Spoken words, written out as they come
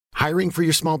Hiring for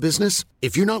your small business?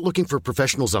 If you're not looking for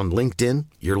professionals on LinkedIn,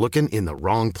 you're looking in the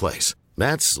wrong place.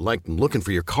 That's like looking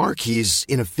for your car keys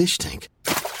in a fish tank.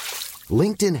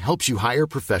 LinkedIn helps you hire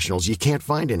professionals you can't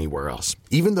find anywhere else,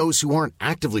 even those who aren't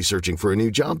actively searching for a new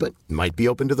job but might be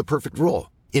open to the perfect role.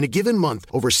 In a given month,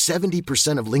 over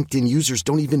 70% of LinkedIn users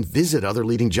don't even visit other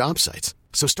leading job sites.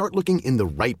 So start looking in the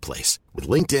right place. With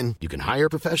LinkedIn, you can hire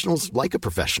professionals like a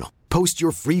professional. Post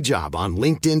your free job on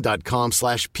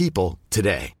linkedin.com/people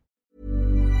today.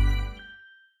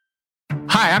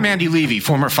 Hi, I'm Andy Levy,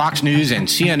 former Fox News and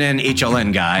CNN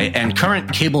HLN guy and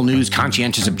current cable news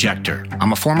conscientious objector.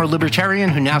 I'm a former libertarian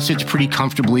who now sits pretty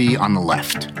comfortably on the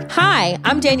left. Hi,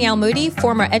 I'm Danielle Moody,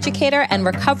 former educator and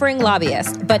recovering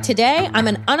lobbyist. But today, I'm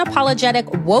an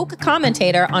unapologetic woke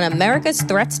commentator on America's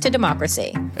threats to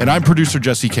democracy. And I'm producer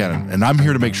Jesse Cannon, and I'm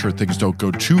here to make sure things don't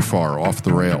go too far off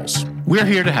the rails. We're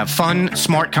here to have fun,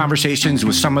 smart conversations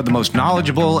with some of the most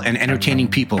knowledgeable and entertaining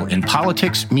people in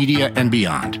politics, media, and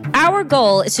beyond. Our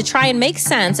goal is to try and make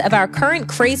sense of our current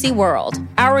crazy world,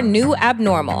 our new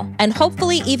abnormal, and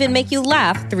hopefully even make you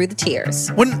laugh through the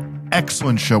tears. One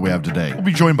excellent show we have today. We'll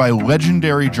be joined by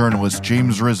legendary journalist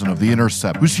James Risen of The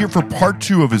Intercept, who's here for part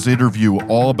 2 of his interview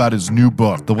all about his new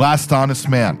book, The Last Honest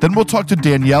Man. Then we'll talk to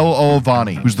Danielle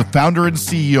Olivani, who's the founder and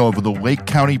CEO of the Lake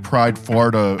County Pride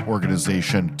Florida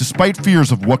organization, despite fears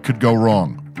of what could go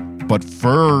wrong. But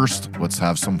first, let's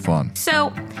have some fun.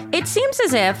 So it seems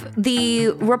as if the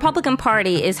Republican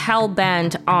Party is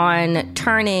hell-bent on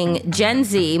turning Gen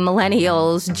Z,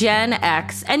 millennials, Gen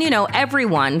X, and,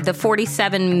 everyone, the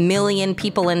 47 million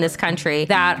people in this country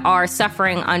that are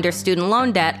suffering under student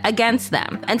loan debt against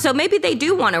them. And so maybe they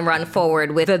do want to run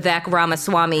forward with Vivek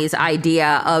Ramaswamy's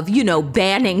idea of,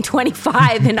 banning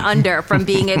 25 and under from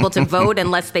being able to vote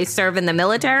unless they serve in the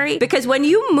military. Because when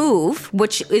you move,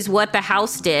 which is what the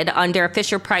House did under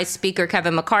Fisher-Price Speaker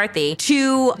Kevin McCarthy,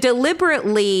 to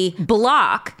deliberately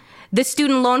block the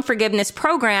student loan forgiveness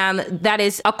program that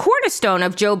is a cornerstone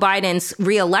of Joe Biden's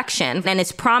reelection and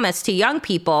his promise to young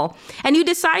people, and you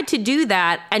decide to do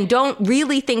that and don't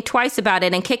really think twice about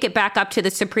it and kick it back up to the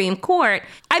Supreme Court,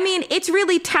 it's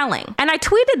really telling. And I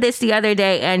tweeted this the other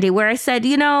day, Andy, where I said,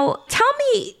 tell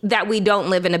me that we don't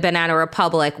live in a banana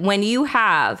republic when you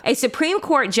have a Supreme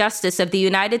Court justice of the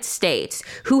United States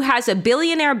who has a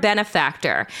billionaire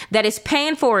benefactor that is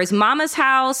paying for his mama's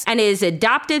house and his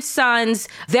adoptive son's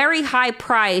very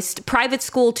high-priced private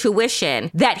school tuition,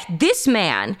 that this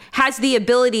man has the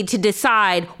ability to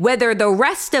decide whether the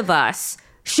rest of us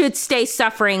should stay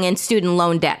suffering in student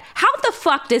loan debt. How the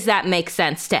fuck does that make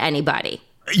sense to anybody?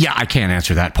 Yeah, I can't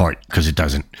answer that part because it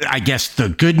doesn't. I guess the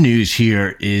good news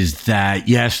here is that,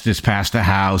 yes, this passed the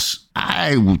House.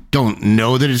 I don't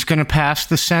know that it's going to pass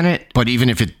the Senate, but even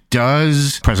if it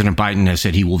does, President Biden has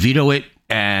said he will veto it.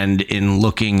 And in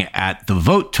looking at the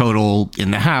vote total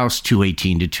in the House,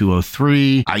 218 to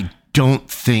 203, I don't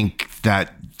think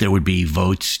that there would be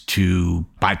votes to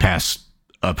bypass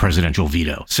a presidential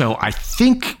veto. So I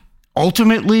think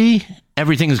ultimately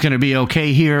everything is going to be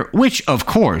okay here, which, of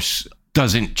course,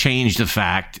 doesn't change the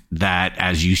fact that,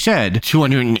 as you said,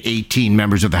 218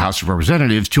 members of the House of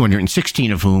Representatives,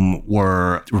 216 of whom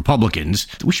were Republicans.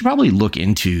 We should probably look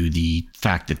into the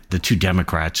fact that the 2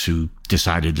 Democrats who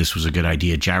decided this was a good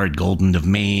idea, Jared Golden of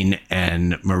Maine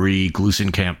and Marie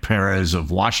Gluesenkamp Perez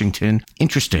of Washington.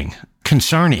 Interesting,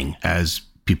 concerning, as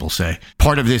people say.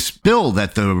 Part of this bill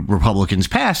that the Republicans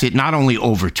pass, it not only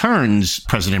overturns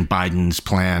President Biden's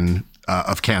plan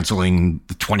of canceling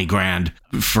the 20 grand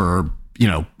for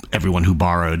everyone who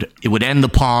borrowed. It would end the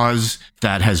pause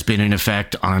that has been in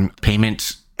effect on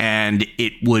payments, and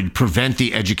it would prevent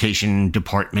the education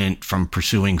department from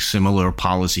pursuing similar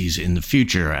policies in the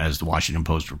future, as the Washington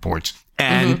Post reports.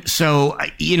 And so,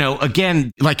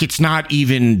 again, it's not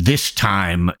even this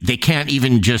time. They can't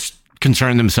even just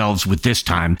concern themselves with this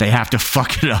time. They have to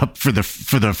fuck it up for the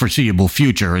foreseeable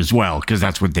future as well, because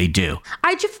that's what they do.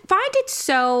 I just find it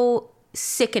so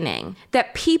sickening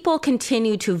that people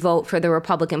continue to vote for the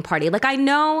Republican Party. I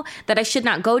know that I should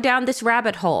not go down this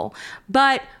rabbit hole,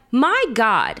 but my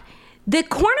God, the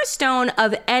cornerstone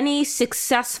of any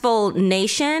successful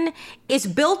nation is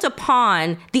built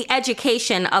upon the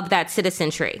education of that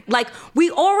citizenry.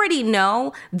 We already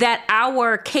know that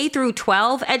our K through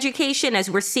 12 education,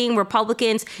 as we're seeing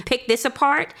Republicans pick this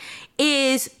apart,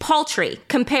 is paltry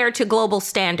compared to global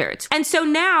standards. And so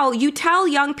now you tell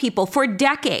young people for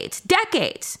decades,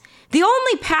 the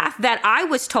only path that I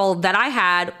was told that I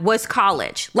had was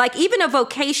college. Even a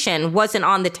vocation wasn't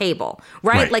on the table,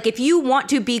 right? If you want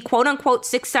to be quote unquote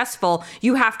successful,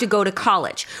 you have to go to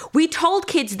college. We told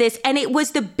kids this, and it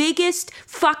was the biggest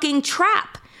fucking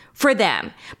trap for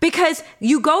them, because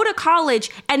you go to college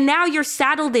and now you're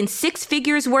saddled in 6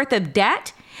 figures worth of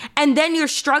debt. And then you're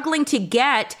struggling to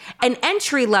get an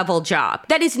entry-level job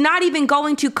that is not even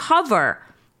going to cover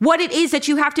what it is that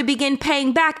you have to begin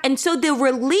paying back. And so the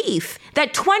relief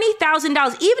that $20,000,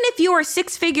 even if you are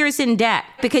 6 figures in debt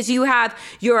because you have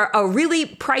a really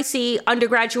pricey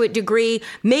undergraduate degree,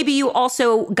 maybe you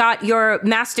also got your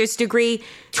master's degree,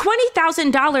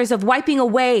 $20,000 of wiping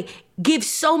away gives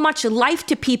so much life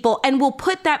to people and will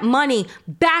put that money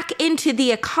back into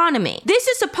the economy. This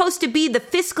is supposed to be the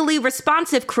fiscally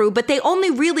responsive crew, but they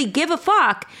only really give a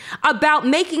fuck about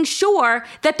making sure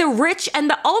that the rich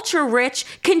and the ultra rich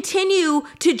continue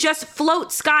to just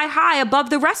float sky high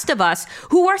above the rest of us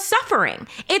who are suffering.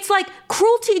 It's like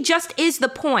cruelty just is the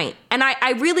point. And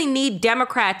I really need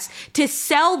Democrats to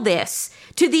sell this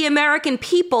to the American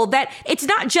people, that it's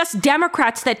not just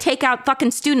Democrats that take out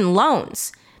fucking student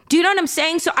loans. Do you know what I'm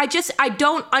saying? So I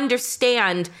don't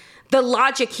understand the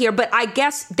logic here, but I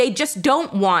guess they just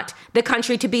don't want the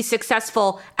country to be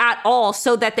successful at all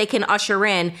so that they can usher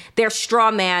in their straw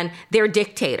man, their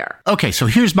dictator. Okay, so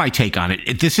here's my take on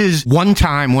it. This is one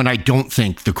time when I don't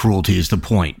think the cruelty is the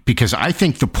point, because I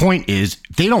think the point is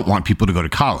they don't want people to go to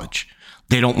college.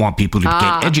 They don't want people to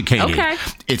get educated. Okay.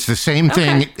 It's the same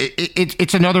thing. Okay.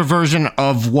 It's another version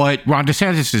of what Ron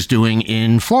DeSantis is doing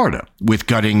in Florida with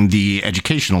gutting the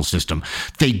educational system.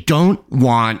 They don't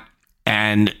want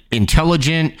an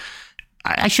intelligent,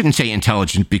 I shouldn't say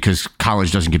intelligent because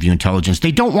college doesn't give you intelligence.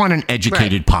 They don't want an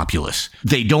educated populace.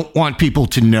 They don't want people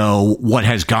to know what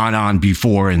has gone on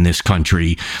before in this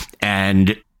country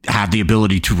and have the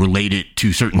ability to relate it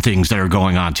to certain things that are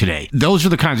going on today. Those are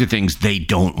the kinds of things they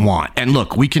don't want. And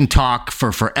look, we can talk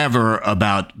for forever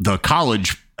about the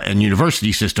college and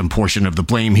university system portion of the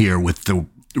blame here with the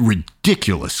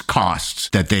ridiculous costs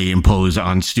that they impose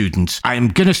on students. I am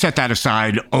going to set that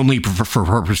aside only for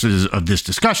purposes of this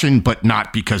discussion, but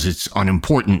not because it's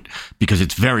unimportant, because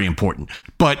it's very important.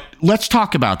 But let's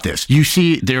talk about this. You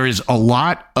see, there is a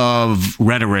lot of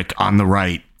rhetoric on the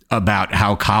right about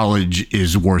how college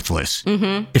is worthless.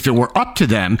 Mm-hmm. If it were up to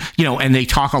them, and they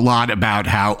talk a lot about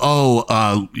how,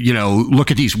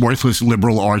 look at these worthless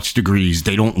liberal arts degrees.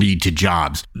 They don't lead to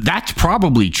jobs. That's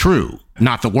probably true.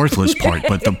 Not the worthless part,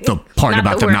 but the part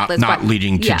about them not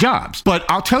leading to jobs. But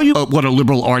I'll tell you what a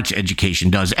liberal arts education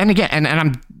does. And again, and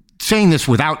I'm saying this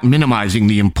without minimizing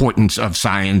the importance of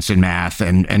science and math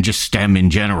and just STEM in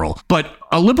general. But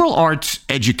a liberal arts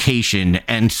education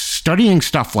and studying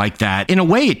stuff like that, in a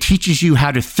way, it teaches you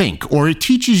how to think, or it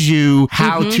teaches you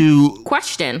how to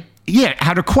question. Yeah,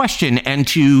 how to question and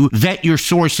to vet your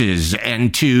sources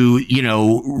and to,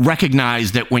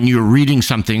 recognize that when you're reading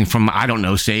something from, I don't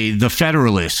know, say the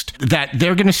Federalist, that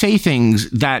they're going to say things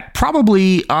that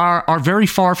probably are very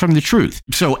far from the truth.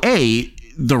 So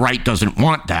the right doesn't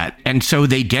want that. And so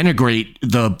they denigrate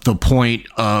the point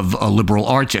of a liberal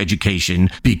arts education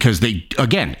because they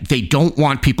don't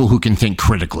want people who can think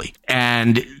critically.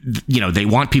 And, they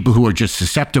want people who are just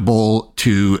susceptible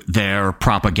to their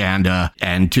propaganda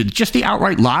and to just the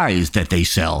outright lies that they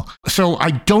sell. So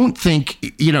I don't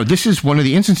think, this is one of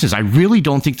the instances. I really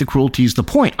don't think the cruelty is the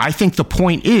point. I think the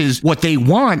point is what they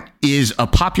want is a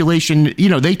population,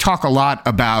 they talk a lot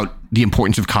about the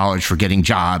importance of college for getting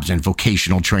jobs and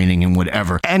vocational training and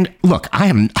whatever. And look, I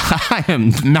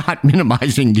am not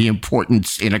minimizing the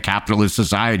importance in a capitalist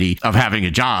society of having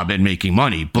a job and making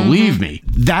money. Believe me,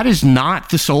 that is not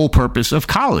the sole purpose of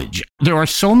college. There are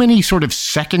so many sort of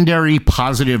secondary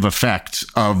positive effects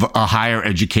of a higher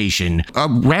education. A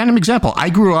random example, I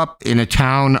grew up in a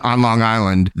town on Long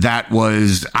Island that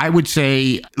was, I would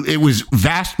say, it was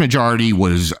vast majority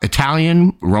was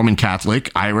Italian, Roman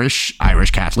Catholic, Irish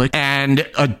Catholic, and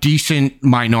a decent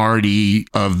minority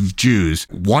of Jews.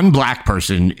 One black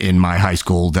person in my high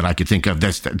school that I could think of,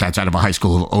 that's out of a high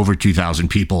school of over 2,000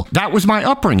 people. That was my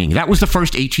upbringing. That was the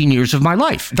first 18 years of my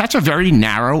life. That's a very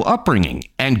narrow upbringing.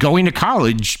 And going to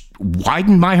college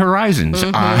widened my horizons.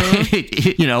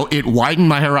 It widened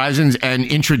my horizons and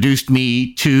introduced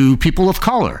me to people of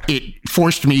color. It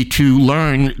forced me to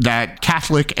learn that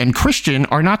Catholic and Christian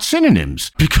are not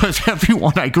synonyms, because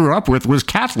everyone I grew up with was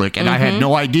Catholic, and I had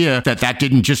no idea that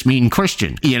didn't just mean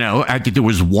Christian. I think there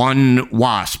was one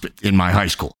WASP in my high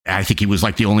school. I think he was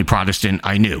like the only Protestant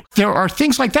I knew. There are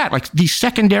things like that, like these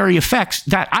secondary effects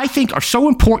that I think are so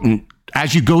important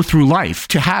as you go through life,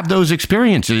 to have those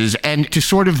experiences and to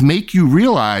sort of make you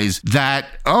realize that,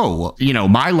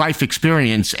 my life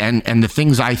experience and the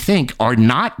things I think are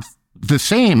not the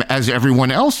same as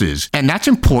everyone else's. And that's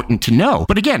important to know.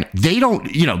 But again, they don't,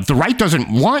 the right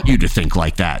doesn't want you to think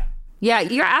like that. Yeah,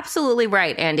 you're absolutely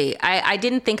right, Andy. I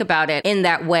didn't think about it in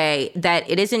that way, that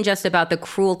it isn't just about the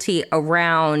cruelty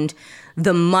around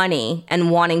the money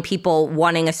and wanting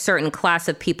a certain class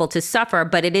of people to suffer,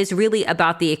 but it is really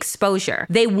about the exposure.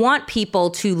 They want people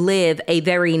to live a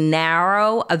very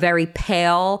narrow, a very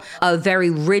pale, a very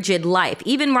rigid life.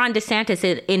 Even Ron DeSantis,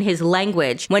 in his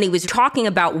language, when he was talking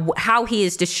about how he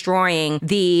is destroying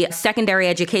the secondary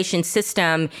education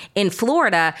system in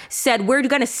Florida, said, we're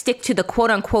going to stick to the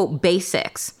quote unquote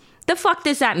basics. The fuck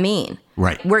does that mean?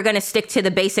 Right. We're going to stick to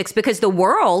the basics because the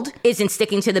world isn't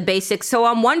sticking to the basics. So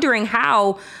I'm wondering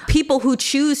how people who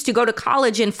choose to go to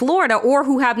college in Florida, or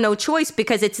who have no choice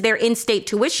because it's their in-state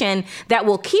tuition that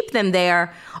will keep them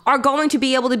there, are going to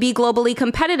be able to be globally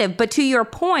competitive. But to your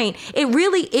point, it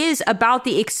really is about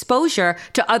the exposure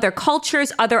to other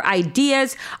cultures, other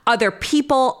ideas, other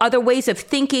people, other ways of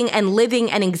thinking and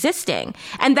living and existing.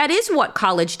 And that is what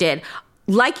college did.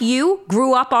 Like you,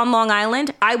 grew up on Long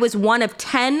Island. I was one of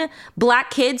 10 Black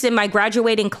kids in my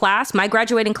graduating class. My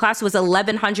graduating class was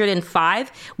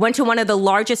 1,105. Went to one of the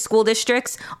largest school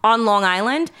districts on Long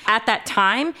Island at that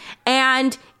time.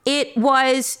 And it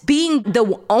was being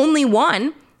the only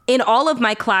one in all of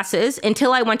my classes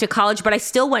until I went to college, but I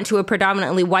still went to a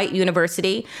predominantly white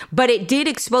university. But it did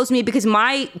expose me because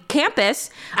my campus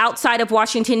outside of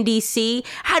Washington, D.C.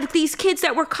 had these kids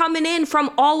that were coming in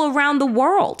from all around the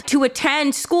world to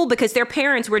attend school because their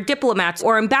parents were diplomats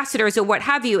or ambassadors or what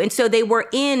have you. And so they were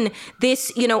in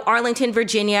this, Arlington,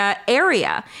 Virginia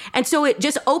area. And so it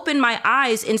just opened my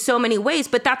eyes in so many ways.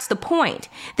 But that's the point.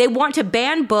 They want to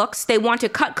ban books. They want to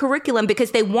cut curriculum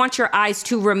because they want your eyes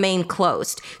to remain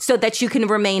closed, so that you can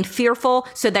remain fearful,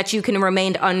 so that you can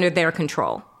remain under their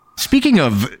control. Speaking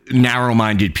of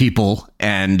narrow-minded people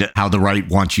and how the right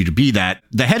wants you to be that,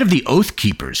 the head of the Oath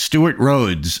Keepers, Stuart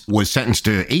Rhodes, was sentenced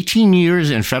to 18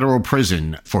 years in federal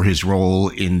prison for his role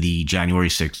in the January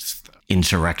 6th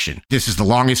insurrection. This is the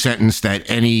longest sentence that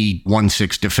any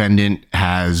 1/6 defendant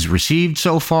has received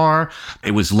so far.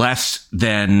 It was less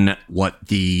than what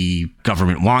the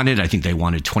government wanted. I think they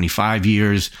wanted 25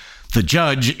 years. The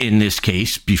judge in this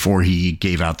case, before he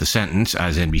gave out the sentence,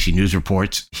 as NBC News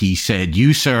reports, he said,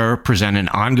 "You, sir, present an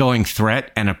ongoing threat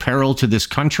and a peril to this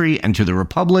country and to the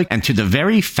republic and to the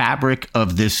very fabric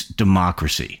of this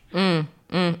democracy."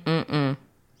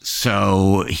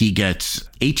 So he gets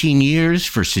 18 years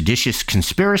for seditious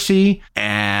conspiracy.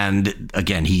 And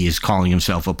again, he is calling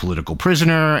himself a political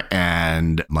prisoner,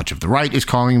 and much of the right is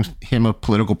calling him a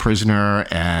political prisoner.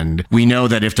 And we know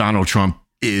that if Donald Trump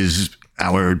is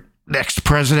our next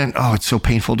president, it's so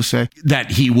painful to say,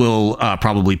 that he will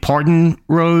probably pardon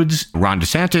Rhodes. Ron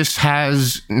DeSantis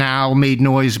has now made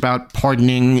noise about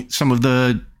pardoning some of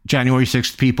the January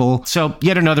 6th people. So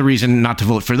yet another reason not to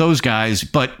vote for those guys.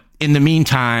 But in the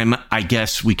meantime, I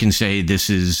guess we can say this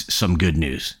is some good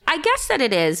news. I guess that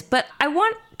it is, but I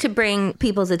want to bring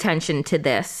people's attention to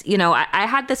this. I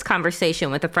had this conversation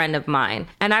with a friend of mine,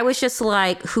 and I was just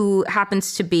like, who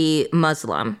happens to be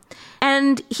Muslim.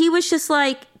 And he was just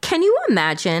like, can you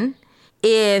imagine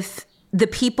if the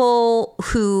people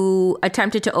who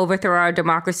attempted to overthrow our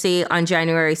democracy on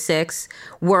January 6th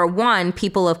were, one,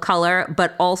 people of color,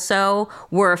 but also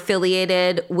were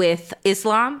affiliated with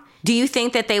Islam? Do you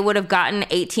think that they would have gotten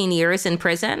 18 years in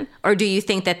prison? Or do you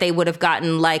think that they would have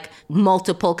gotten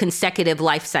multiple consecutive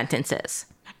life sentences?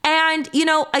 And,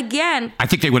 again, I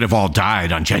think they would have all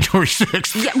died on January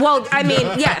 6th. Yeah, well, I mean,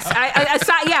 yes.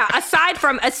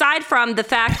 Aside from the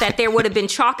fact that there would have been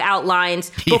chalk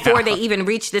outlines before they even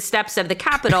reached the steps of the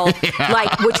Capitol,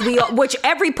 which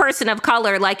every person of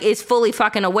color is fully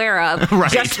fucking aware of.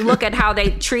 Right. Just look at how they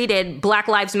treated Black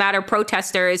Lives Matter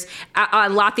protesters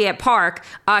on Lafayette Park,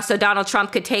 so Donald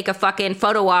Trump could take a fucking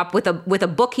photo op with a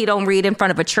book he don't read in front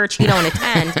of a church he don't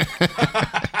attend.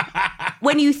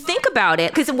 When you think about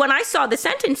it, because when I saw the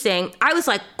sentencing, I was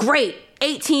like, great,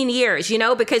 18 years,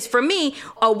 because for me,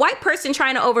 a white person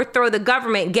trying to overthrow the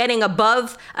government, getting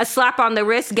above a slap on the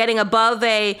wrist, getting above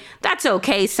that's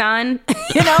okay, son,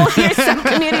 here's some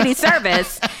community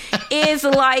service, is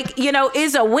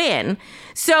is a win.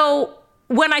 So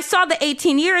when I saw the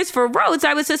 18 years for Rhodes,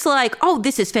 I was just like, oh,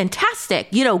 this is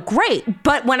fantastic, great.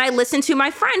 But when I listened to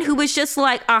my friend who was just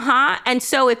like, and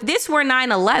so if this were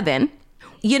 9/11,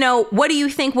 what do you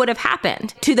think would have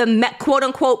happened to the quote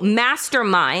unquote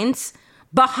masterminds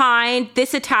behind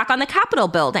this attack on the Capitol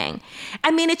building?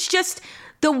 I mean, it's just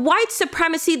the white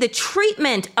supremacy, the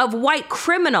treatment of white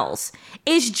criminals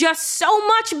is just so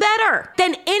much better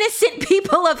than innocent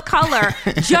people of color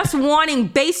just wanting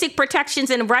basic protections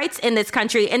and rights in this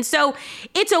country. And so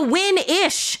it's a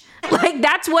win-ish.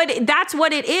 That's what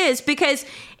it is, because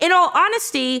in all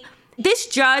honesty, this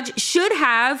judge should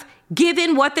have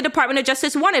given what the Department of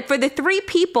Justice wanted. For the 3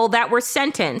 people that were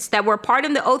sentenced, that were part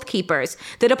of the Oath Keepers,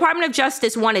 the Department of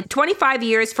Justice wanted 25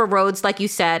 years for Rhodes, like you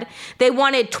said. They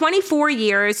wanted 24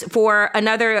 years for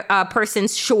another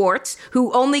person's Schwartz,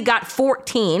 who only got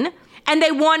 14. And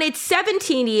they wanted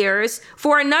 17 years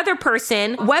for another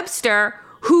person, Webster,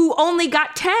 who only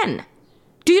got 10.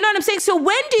 Do you know what I'm saying? So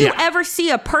when do you ever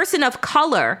see a person of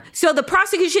color? So the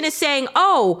prosecution is saying,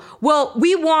 oh, well,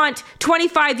 we want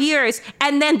 25 years.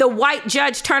 And then the white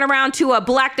judge turn around to a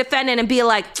black defendant and be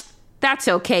like, that's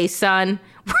okay, son.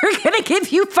 We're going to give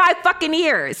you 5 fucking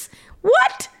years.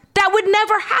 What? That would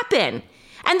never happen.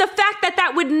 And the fact that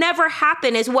that would never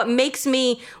happen is what makes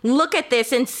me look at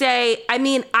this and say, I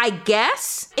mean, I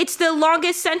guess it's the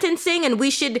longest sentencing and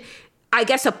we should, I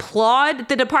guess, applaud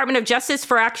the Department of Justice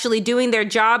for actually doing their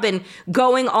job and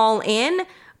going all in.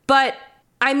 But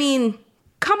I mean,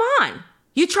 come on.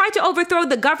 You tried to overthrow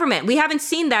the government. We haven't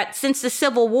seen that since the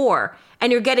Civil War.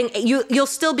 And you'll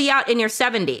still be out in your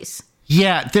 70s.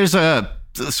 Yeah, there's a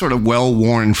sort of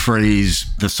well-worn phrase,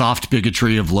 the soft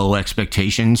bigotry of low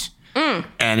expectations.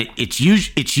 And it's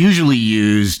usually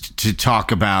used to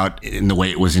talk about, in the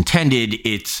way it was intended,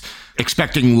 it's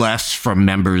expecting less from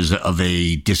members of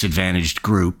a disadvantaged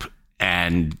group.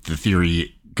 And the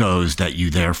theory goes that you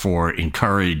therefore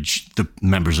encourage the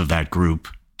members of that group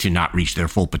to not reach their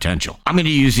full potential. I'm going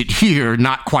to use it here,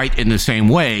 not quite in the same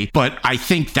way, but I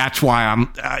think that's why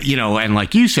I'm, and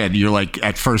like you said, you're like,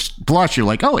 at first blush, you're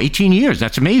like, oh, 18 years,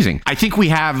 that's amazing. I think we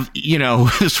have,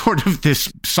 sort of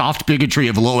this soft bigotry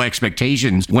of low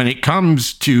expectations when it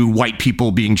comes to white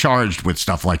people being charged with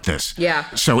stuff like this. Yeah.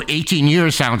 So 18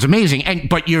 years sounds amazing.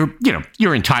 But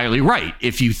you're entirely right.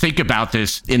 If you think about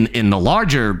this in the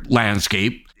larger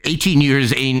landscape, 18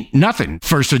 years ain't nothing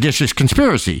for seditious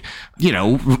conspiracy,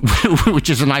 which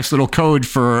is a nice little code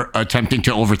for attempting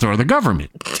to overthrow the government.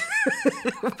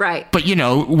 Right. But,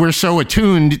 we're so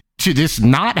attuned to this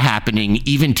not happening,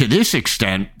 even to this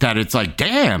extent, that it's like,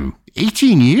 damn,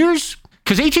 18 years?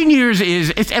 Because 18 years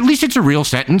at least it's a real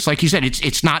sentence. Like you said,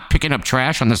 it's not picking up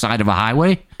trash on the side of a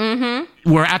highway.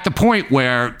 Mm-hmm. We're at the point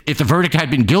where if the verdict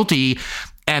had been guilty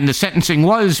and the sentencing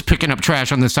was picking up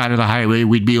trash on the side of the highway,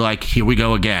 we'd be like, here we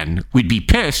go again. We'd be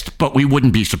pissed, but we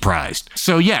wouldn't be surprised.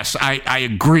 So yes, I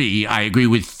agree. I agree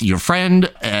with your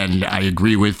friend, and I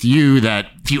agree with you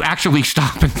that if you actually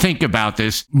stop and think about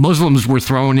this, Muslims were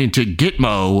thrown into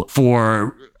Gitmo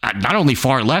for not only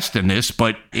far less than this,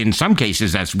 but in some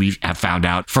cases, as we have found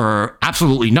out, for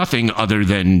absolutely nothing other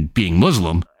than being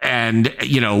Muslim, and,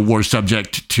 were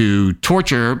subject to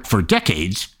torture for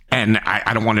decades. And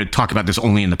I don't want to talk about this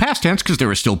only in the past tense because there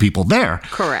are still people there.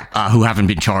 Correct. Who haven't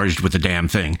been charged with a damn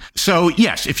thing. So,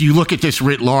 yes, if you look at this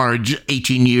writ large,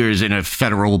 18 years in a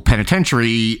federal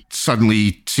penitentiary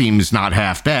suddenly seems not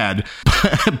half bad.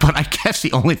 But I guess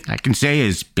the only thing I can say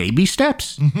is baby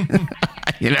steps,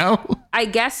 I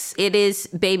guess it is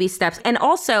baby steps. And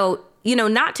also,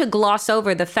 not to gloss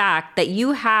over the fact that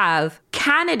you have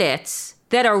candidates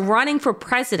that are running for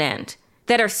president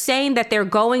that are saying that they're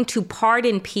going to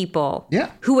pardon people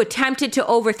who attempted to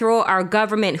overthrow our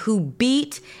government, who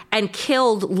beat and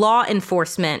killed law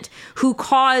enforcement, who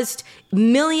caused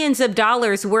millions of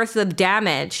dollars worth of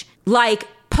damage, like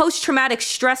post-traumatic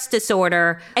stress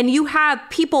disorder. And you have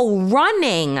people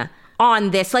running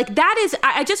on this. Like, that is,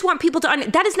 I just want people to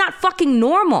understand, that is not fucking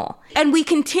normal. And we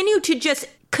continue to just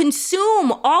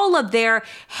consume all of their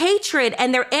hatred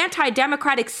and their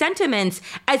anti-democratic sentiments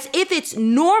as if it's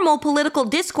normal political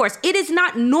discourse. It is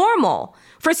not normal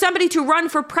for somebody to run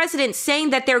for president saying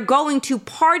that they're going to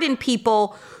pardon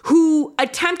people who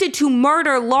attempted to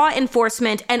murder law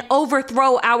enforcement and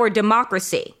overthrow our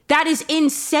democracy. That is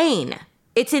insane.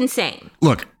 It's insane.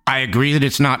 Look, I agree that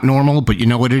it's not normal, but you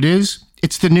know what it is?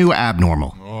 It's the new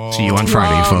abnormal. See you on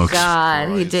Friday, folks. Oh,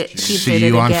 God. He did See it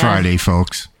you on again. Friday,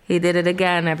 folks. He did it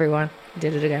again, everyone. He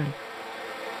did it again.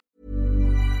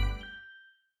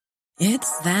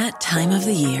 It's that time of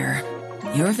the year.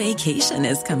 Your vacation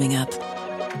is coming up.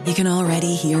 You can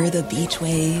already hear the beach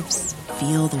waves,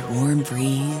 feel the warm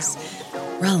breeze,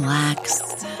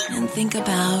 relax, and think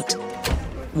about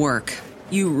work.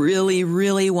 You really,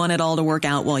 really want it all to work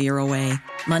out while you're away.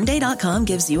 Monday.com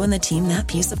gives you and the team that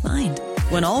peace of mind.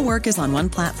 When all work is on one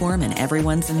platform and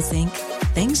everyone's in sync,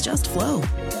 things just flow.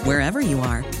 Wherever you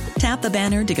are, tap the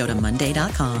banner to go to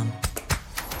Monday.com.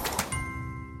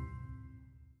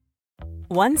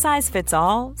 One size fits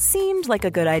all seemed like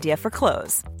a good idea for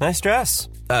clothes. Nice dress.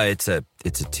 It's a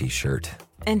t-shirt.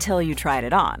 Until you tried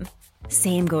it on.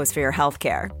 Same goes for your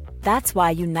healthcare. That's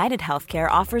why United Healthcare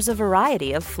offers a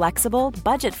variety of flexible,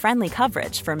 budget-friendly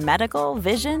coverage for medical,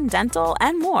 vision, dental,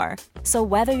 and more. So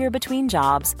whether you're between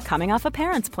jobs, coming off a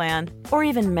parent's plan, or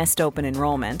even missed open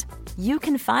enrollment, you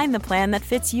can find the plan that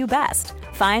fits you best.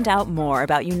 Find out more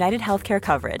about United Healthcare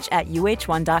coverage at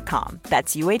uh1.com.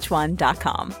 That's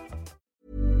uh1.com.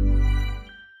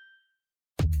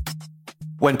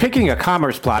 When picking a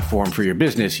commerce platform for your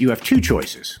business, you have two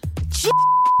choices.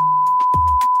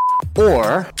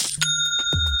 Or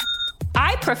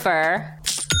I prefer.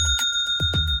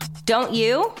 Don't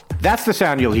you? That's the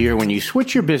sound you'll hear when you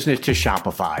switch your business to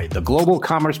Shopify, the global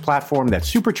commerce platform that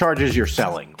supercharges your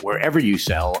selling wherever you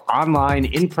sell, online,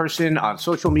 in person, on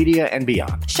social media, and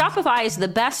beyond. Shopify is the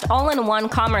best all-in-one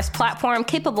commerce platform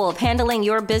capable of handling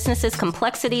your business's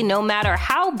complexity no matter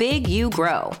how big you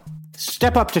grow.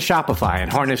 Step up to Shopify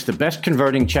and harness the best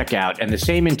converting checkout and the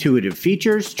same intuitive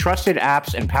features, trusted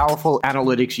apps, and powerful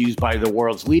analytics used by the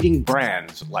world's leading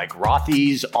brands like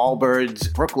Rothy's,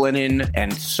 Allbirds, Brooklinen,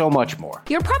 and so much more.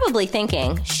 You're probably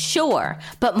thinking, sure,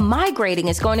 but migrating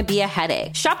is going to be a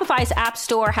headache. Shopify's App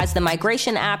Store has the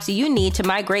migration apps you need to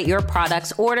migrate your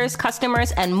products, orders,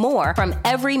 customers, and more from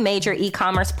every major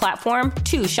e-commerce platform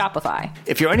to Shopify.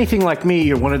 If you're anything like me,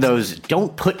 you're one of those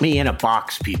don't put me in a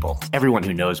box people. Everyone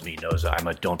who knows me knows I'm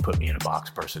a don't put me in a box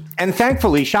person. And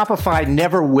thankfully, Shopify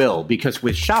never will, because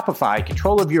with Shopify,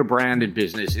 control of your brand and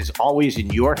business is always in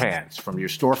your hands, from your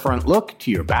storefront look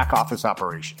to your back office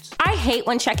operations. I hate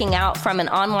when checking out from an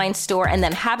online store and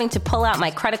then having to pull out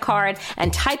my credit card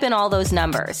and type in all those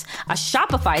numbers. A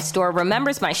Shopify store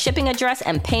remembers my shipping address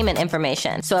and payment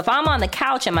information. So if I'm on the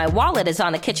couch and my wallet is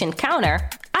on the kitchen counter,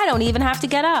 I don't even have to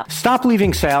get up. Stop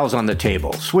leaving sales on the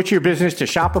table. Switch your business to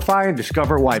Shopify and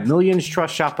discover why millions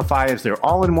trust Shopify as their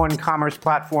all-in-one commerce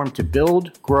platform to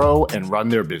build, grow, and run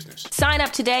their business. Sign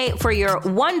up today for your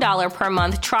 $1 per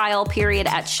month trial period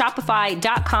at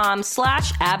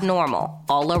shopify.com/abnormal,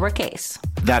 all lowercase.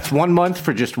 That's 1 month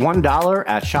for just $1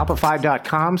 at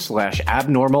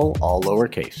shopify.com/abnormal, all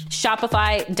lowercase.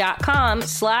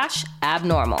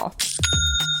 Shopify.com/abnormal.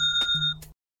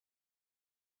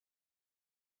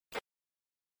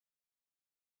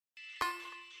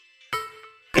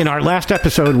 In our last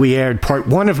episode, we aired part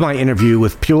 1 of my interview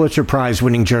with Pulitzer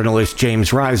Prize-winning journalist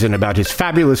James Risen about his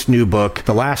fabulous new book,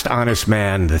 The Last Honest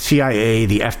Man, the CIA,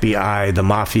 the FBI, the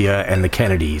Mafia, and the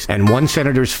Kennedys, and one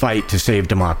senator's fight to save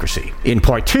democracy. In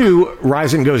part 2,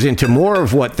 Risen goes into more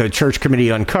of what the Church Committee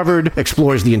uncovered,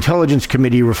 explores the Intelligence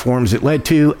Committee reforms it led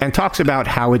to, and talks about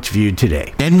how it's viewed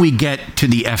today. Then we get to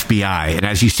the FBI, and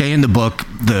as you say in the book,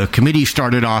 the committee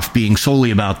started off being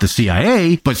solely about the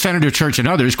CIA, but Senator Church and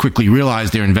others quickly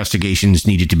realized their investigations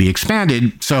needed to be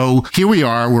expanded. So here we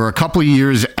are, we're a couple of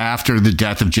years after the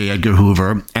death of J. Edgar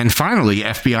Hoover, and finally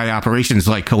FBI operations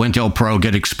like COINTELPRO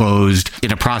get exposed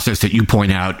in a process that you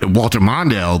point out. Walter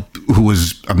Mondale, who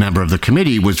was a member of the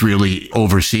committee, was really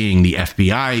overseeing the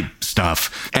FBI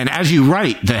stuff. And as you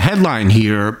write, the headline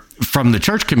here from the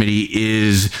Church Committee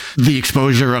is the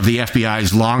exposure of the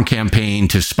FBI's long campaign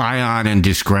to spy on and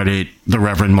discredit the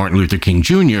Reverend Martin Luther King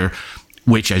Jr.,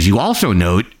 which, as you also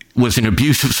note, was an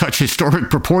abuse of such historic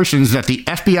proportions that the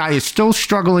FBI is still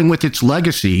struggling with its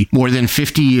legacy more than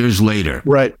 50 years later.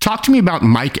 Right. Talk to me about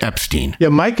Mike Epstein. Yeah,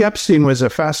 Mike Epstein was a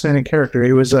fascinating character.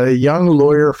 He was a young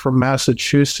lawyer from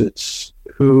Massachusetts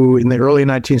who, in the early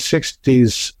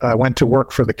 1960s, went to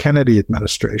work for the Kennedy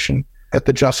administration at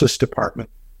the Justice Department.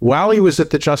 While he was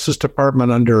at the Justice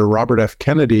Department under Robert F.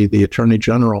 Kennedy, the Attorney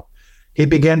General, he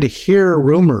began to hear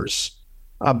rumors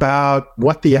about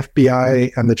what the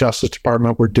FBI and the Justice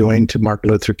Department were doing to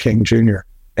Martin Luther King Jr.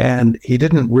 And he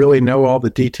didn't really know all the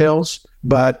details,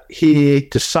 but he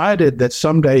decided that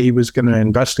someday he was going to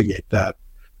investigate that.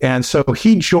 And so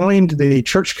he joined the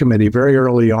Church Committee very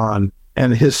early on,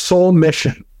 and his sole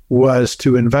mission was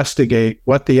to investigate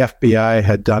what the FBI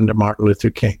had done to Martin Luther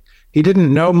King. He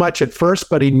didn't know much at first,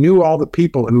 but he knew all the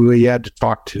people who he had to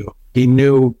talk to. He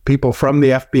knew people from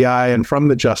the FBI and from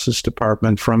the Justice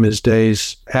Department from his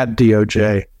days at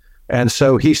DOJ. And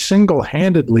so he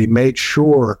single-handedly made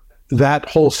sure that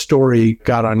whole story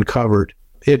got uncovered.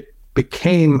 It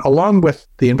became, along with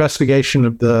the investigation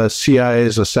of the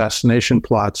CIA's assassination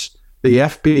plots, the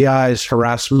FBI's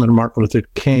harassment of Martin Luther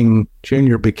King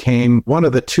Jr. became one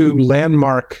of the 2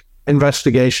 landmark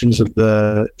investigations of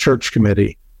the Church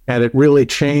Committee. And it really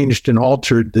changed and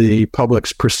altered the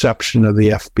public's perception of the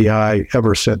FBI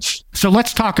ever since. So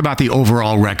let's talk about the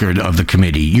overall record of the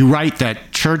committee. You write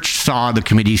that Church saw the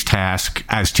committee's task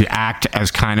as to act as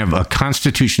kind of a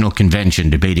constitutional convention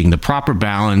debating the proper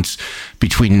balance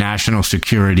between national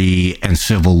security and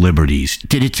civil liberties.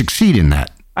 Did it succeed in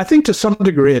that? I think to some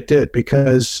degree it did,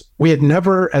 because we had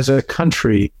never, as a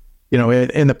country,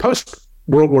 in the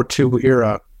post-World War II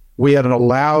era, we had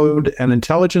allowed an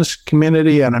intelligence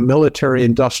community and a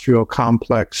military-industrial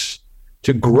complex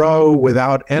to grow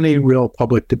without any real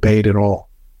public debate at all.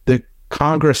 The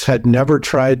Congress had never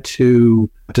tried to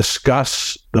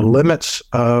discuss the limits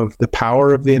of the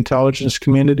power of the intelligence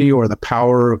community or the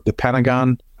power of the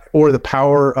Pentagon or the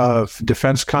power of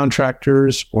defense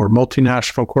contractors or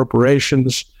multinational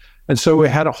corporations. And so we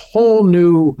had a whole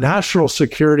new national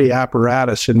security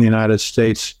apparatus in the United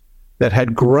States that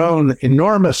had grown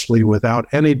enormously without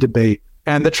any debate.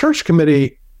 And the Church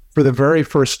Committee, for the very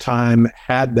first time,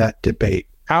 had that debate.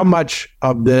 How much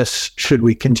of this should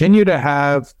we continue to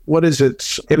have? What is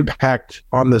its impact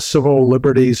on the civil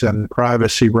liberties and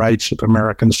privacy rights of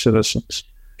American citizens?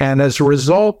 And as a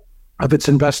result of its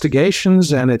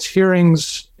investigations and its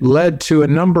hearings, led to a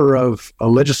number of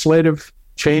legislative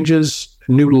changes,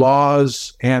 new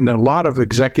laws, and a lot of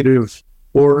executive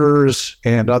orders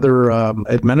and other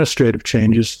administrative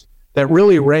changes that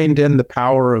really reined in the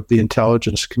power of the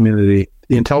intelligence community.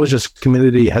 The intelligence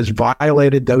community has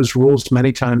violated those rules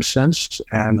many times since,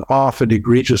 and often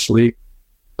egregiously,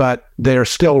 but they are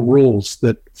still rules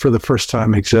that for the first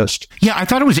time exist. Yeah, I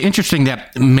thought it was interesting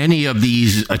that many of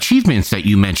these achievements that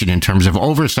you mentioned in terms of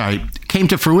oversight came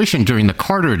to fruition during the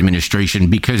Carter administration,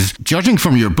 because judging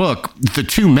from your book, the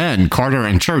two men, Carter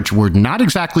and Church, were not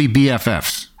exactly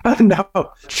BFFs. No,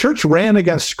 Church ran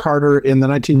against Carter in the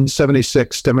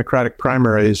 1976 Democratic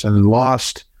primaries and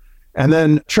lost. And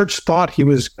then Church thought he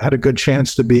had a good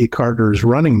chance to be Carter's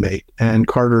running mate, and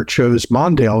Carter chose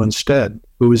Mondale instead,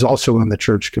 who was also in the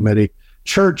Church Committee.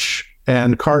 Church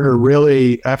and Carter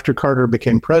really, after Carter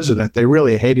became president, they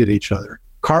really hated each other.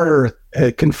 Carter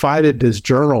had confided his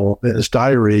journal, his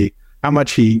diary, how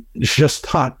much he just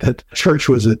thought that Church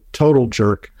was a total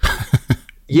jerk.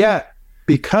 Yet,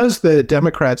 because the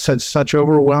Democrats had such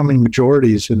overwhelming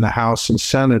majorities in the House and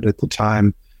Senate at the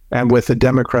time, and with a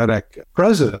Democratic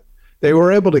president, they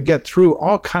were able to get through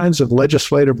all kinds of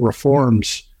legislative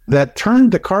reforms that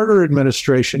turned the Carter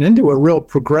administration into a real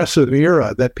progressive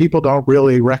era that people don't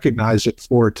really recognize it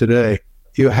for today.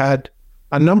 You had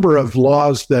a number of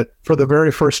laws that, for the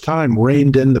very first time,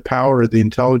 reined in the power of the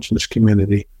intelligence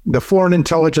community. The Foreign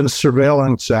Intelligence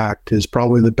Surveillance Act is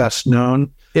probably the best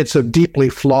known. It's a deeply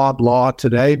flawed law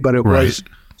today, but it was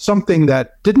something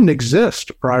that didn't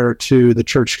exist prior to the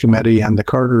Church Committee and the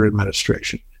Carter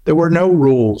administration. There were no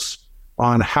rules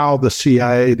on how the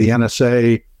CIA, the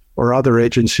NSA, or other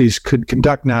agencies could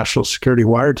conduct national security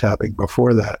wiretapping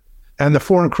before that. And the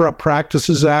Foreign Corrupt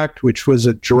Practices Act, which was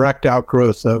a direct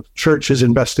outgrowth of Church's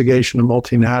investigation of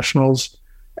multinationals.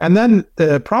 And then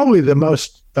probably the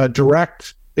most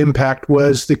direct impact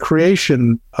was the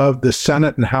creation of the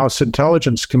Senate and House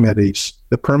Intelligence Committees,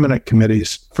 the permanent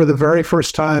committees. For the very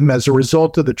first time, as a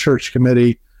result of the Church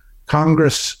Committee,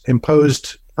 Congress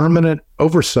imposed permanent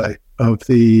oversight of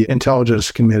the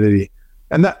Intelligence Committee.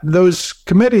 And those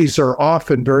committees are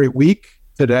often very weak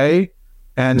today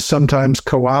and sometimes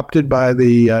co-opted by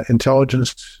the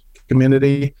intelligence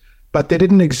community, but they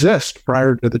didn't exist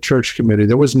prior to the Church Committee.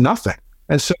 There was nothing.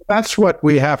 And so that's what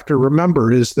we have to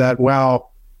remember, is that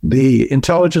while the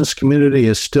intelligence community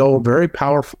is still very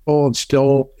powerful and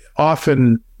still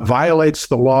often violates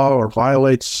the law or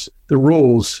violates the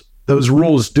rules, those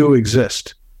rules do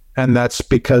exist. And that's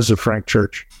because of Frank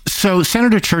Church. So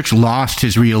Senator Church lost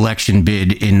his re-election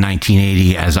bid in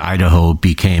 1980 as Idaho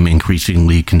became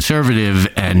increasingly conservative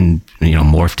and,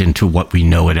 morphed into what we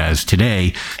know it as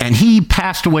today. And he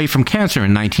passed away from cancer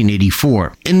in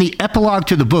 1984. In the epilogue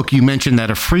to the book, you mentioned that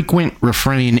a frequent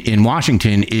refrain in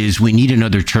Washington is, "We need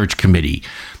another church committee."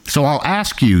 So I'll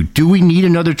ask you, do we need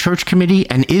another church committee?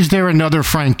 And is there another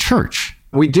Frank Church?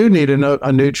 We do need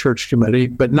a new church committee,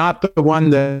 but not the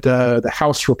one that the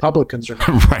House Republicans are.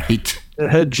 Right.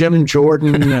 Jim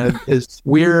Jordan, his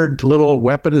weird little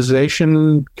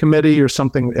weaponization committee or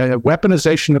something,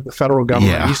 weaponization of the federal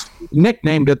government. Yeah. He's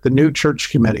nicknamed it the New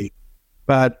Church Committee,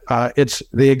 but it's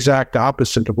the exact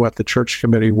opposite of what the Church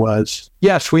Committee was.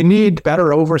 Yes, we need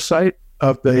better oversight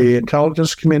of the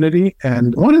intelligence community.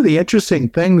 And one of the interesting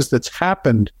things that's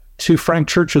happened to Frank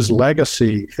Church's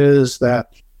legacy is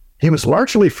that he was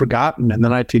largely forgotten in the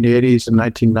 1980s and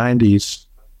 1990s.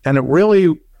 And it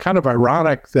really kind of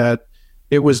ironic that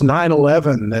it was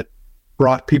 9/11 that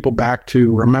brought people back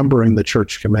to remembering the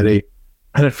Church Committee.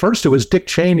 And at first it was Dick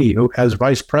Cheney, who, as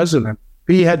vice president,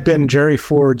 he had been Jerry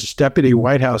Ford's deputy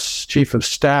White House chief of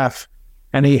staff,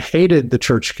 and he hated the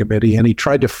Church Committee, and he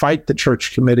tried to fight the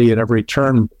Church Committee at every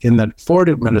turn in the Ford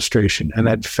administration and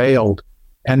had failed.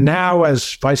 And now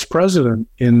as vice president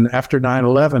after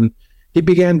 9/11, he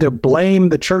began to blame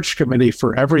the church committee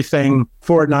for everything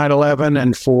for 9/11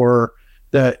 and for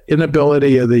the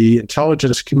inability of the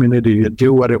intelligence community to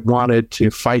do what it wanted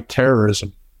to fight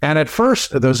terrorism. And at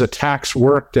first, those attacks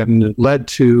worked and led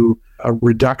to a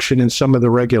reduction in some of the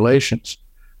regulations.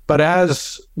 But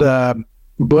as the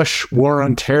Bush war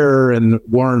on terror and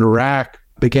war in Iraq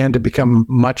began to become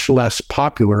much less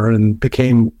popular and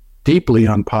became deeply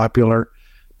unpopular,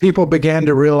 people began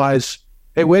to realize,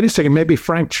 hey, wait a second, maybe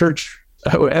Frank Church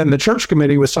and the church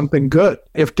committee was something good.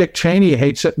 If Dick Cheney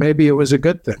hates it, maybe it was a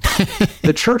good thing.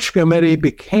 The church committee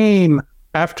became,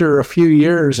 after a few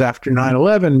years after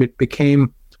 9/11, it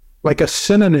became like a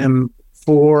synonym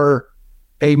for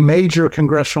a major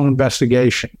congressional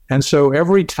investigation. And so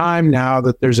every time now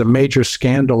that there's a major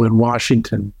scandal in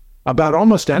Washington about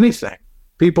almost anything,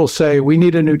 people say, we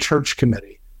need a new church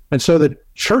committee. And so the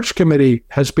church committee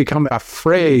has become a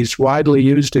phrase widely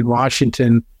used in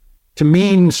Washington to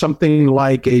mean something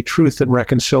like a Truth and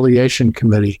Reconciliation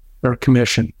Committee or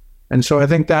commission. And so I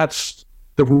think that's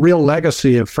the real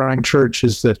legacy of Frank Church,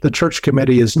 is that the church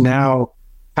committee is now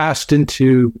passed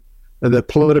into the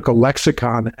political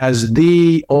lexicon as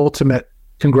the ultimate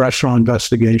congressional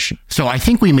investigation. So I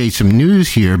think we made some news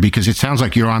here, because it sounds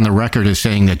like you're on the record as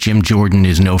saying that Jim Jordan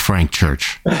is no Frank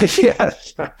Church.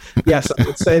 Yes, I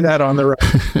would say that on the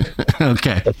record.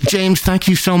 Okay. James, thank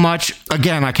you so much.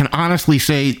 Again, I can honestly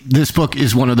say this book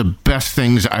is one of the best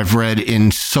things I've read in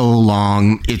so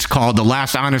long. It's called The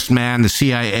Last Honest Man, the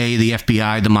CIA, the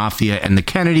FBI, the Mafia, and the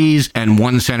Kennedys, and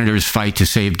One Senator's Fight to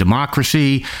Save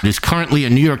Democracy. It is currently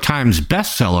a New York Times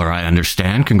bestseller, I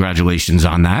understand. Congratulations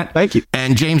on that. Thank you.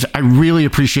 And James, I really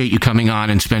appreciate you coming on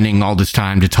and spending all this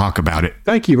time to talk about it.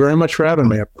 Thank you very much for having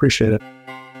me. I appreciate it.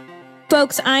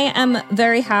 Folks, I am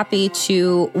very happy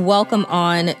to welcome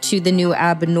on to the new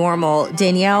abnormal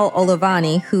Danielle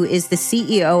Olivani, who is the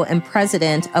CEO and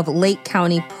president of Lake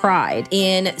County Pride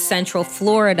in Central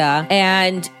Florida.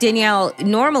 And Danielle,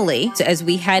 normally, as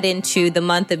we head into the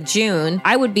month of June,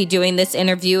 I would be doing this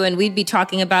interview and we'd be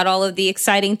talking about all of the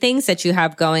exciting things that you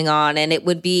have going on. And it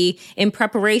would be in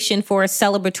preparation for a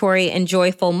celebratory and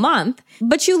joyful month.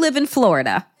 But you live in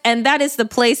Florida. And that is the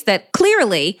place that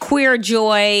clearly queer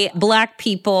joy, Black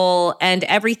people, and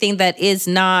everything that is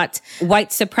not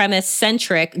white supremacist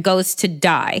centric goes to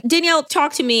die. Danielle,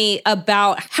 talk to me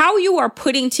about how you are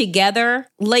putting together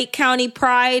Lake County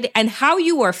Pride and how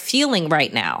you are feeling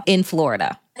right now in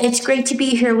Florida. It's great to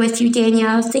be here with you,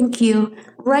 Danielle. Thank you.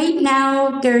 Right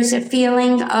now, there's a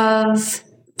feeling of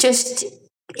just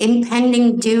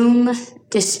impending doom,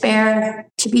 despair.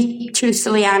 To be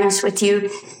truthfully honest with you,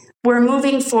 we're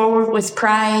moving forward with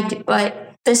Pride,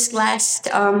 but this last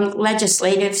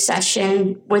legislative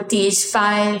session with these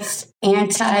 5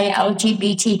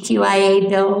 anti-LGBTQIA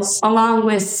bills, along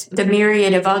with the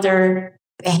myriad of other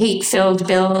hate-filled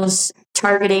bills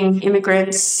targeting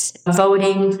immigrants,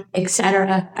 voting,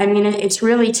 etc. I mean, it's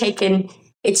really taken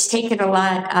a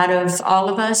lot out of all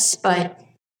of us, but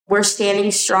we're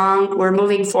standing strong. We're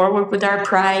moving forward with our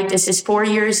Pride. This is 4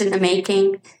 years in the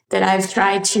making that I've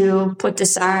tried to put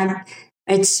this on.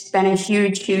 It's been a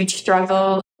huge, huge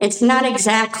struggle. It's not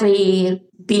exactly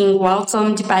being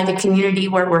welcomed by the community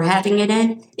where we're having it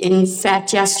in. In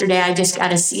fact, yesterday I just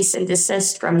got a cease and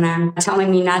desist from them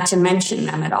telling me not to mention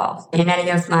them at all in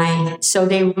any of mine. So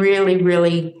they really,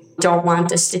 really don't want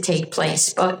this to take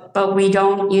place. But we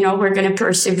don't, we're going to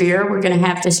persevere. We're going to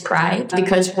have this Pride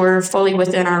because we're fully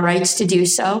within our rights to do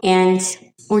so. And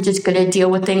we're just going to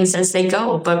deal with things as they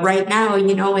go. But right now,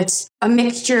 it's a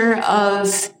mixture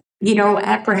of,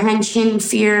 apprehension,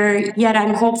 fear, yet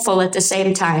I'm hopeful at the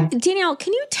same time. Danielle,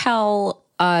 can you tell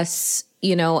us,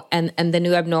 and the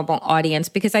new abnormal audience,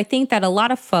 because I think that a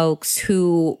lot of folks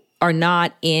who are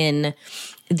not in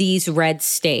these red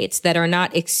states, that are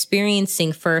not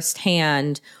experiencing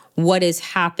firsthand what is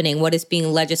happening, what is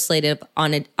being legislated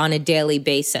on a daily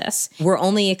basis. We're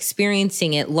only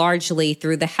experiencing it largely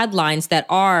through the headlines that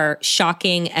are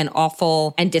shocking and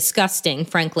awful and disgusting,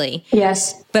 frankly.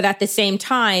 Yes. But at the same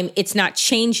time, it's not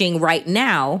changing right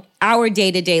now our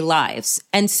day-to-day lives.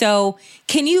 And so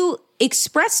can you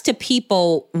express to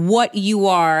people what you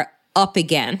are up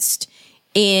against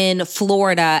in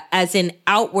Florida as an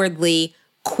outwardly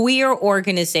queer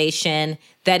organization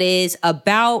that is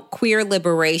about queer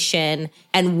liberation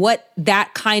and what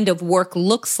that kind of work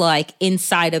looks like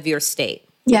inside of your state?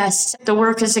 Yes, the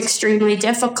work is extremely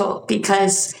difficult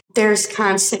because there's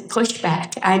constant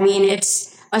pushback. I mean,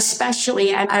 it's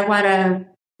especially, I want to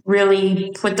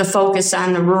really put the focus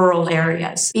on the rural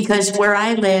areas because where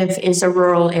I live is a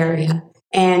rural area.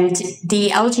 And the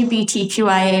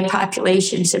LGBTQIA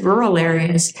populations in rural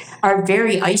areas are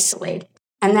very isolated.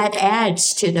 And that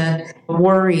adds to the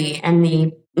worry and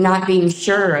the not being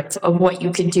sure of what you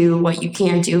could do, what you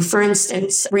can't do. For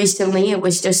instance, recently it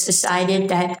was just decided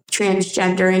that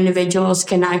transgender individuals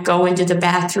cannot go into the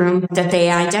bathroom that they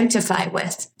identify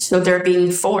with. So they're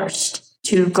being forced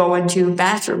to go into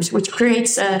bathrooms, which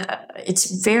creates it's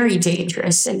very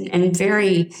dangerous and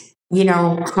very,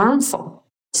 harmful.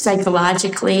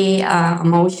 Psychologically,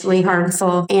 emotionally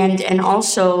harmful, and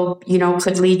also,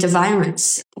 could lead to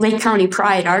violence. Lake County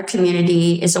Pride, our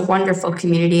community, is a wonderful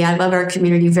community. I love our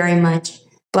community very much.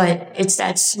 But it's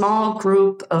that small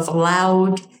group of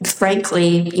loud,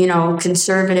 frankly,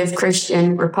 conservative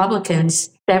Christian Republicans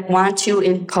that want to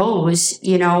impose,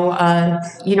 we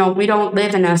don't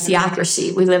live in a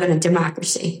theocracy. We live in a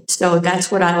democracy. So that's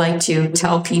what I like to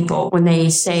tell people when they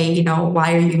say,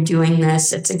 why are you doing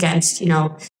this? It's against,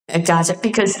 Gaza,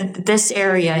 because this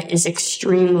area is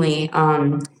extremely,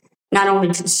 not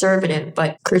only conservative,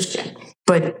 but Christian,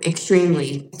 but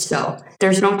extremely so.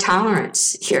 There's no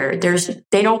tolerance here.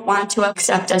 They don't want to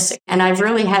accept us. And I've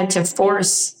really had to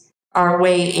force our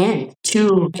way in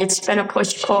it's been a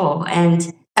push-pull.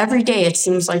 And every day it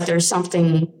seems like there's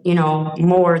something,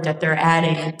 more that they're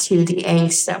adding to the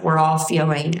angst that we're all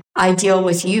feeling. I deal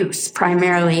with youth.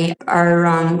 Primarily,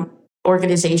 our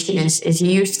organization is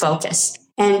youth-focused.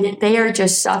 And they are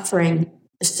just suffering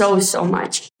so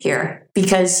much here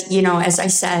because, as I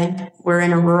said, we're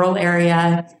in a rural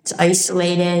area. It's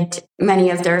isolated. Many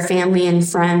of their family and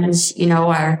friends,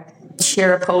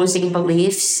 share opposing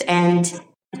beliefs and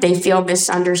they feel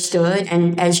misunderstood.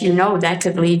 And as you know, that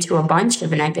could lead to a bunch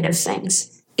of negative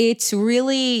things. It's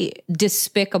really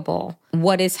despicable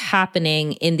what is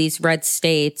happening in these red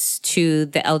states to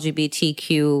the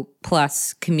LGBTQ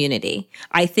plus community.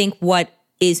 I think what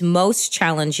is most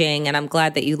challenging, and I'm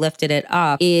glad that you lifted it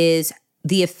up, is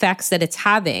the effects that it's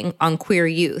having on queer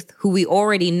youth, who we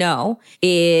already know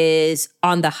is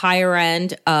on the higher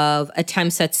end of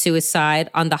attempts at suicide,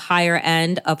 on the higher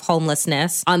end of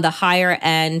homelessness, on the higher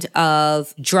end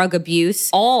of drug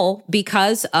abuse, all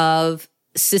because of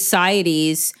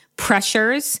society's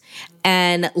pressures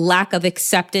and lack of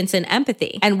acceptance and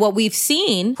empathy. And what we've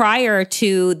seen prior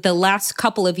to the last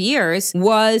couple of years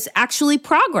was actually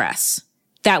progress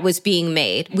that was being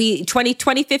made.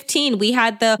 2015, we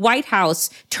had the White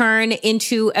House turn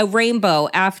into a rainbow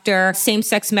after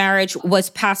same-sex marriage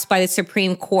was passed by the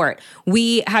Supreme Court.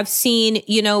 We have seen,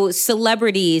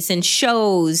 celebrities and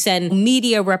shows and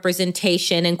media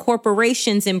representation and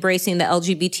corporations embracing the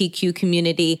LGBTQ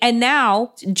community. And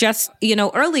now, just,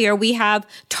 earlier, we have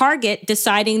Target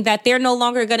deciding that they're no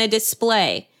longer going to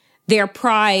display their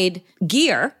pride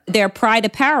gear, their pride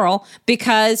apparel,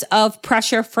 because of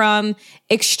pressure from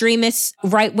extremist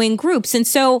right-wing groups. And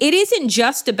so it isn't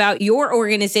just about your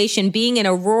organization being in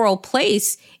a rural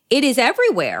place. It is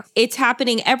everywhere. It's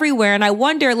happening everywhere. And I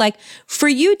wonder, for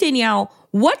you, Danielle,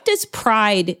 what does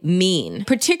pride mean,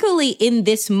 particularly in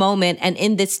this moment and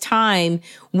in this time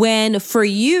when for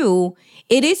you,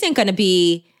 it isn't going to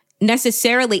be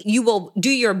necessarily, you will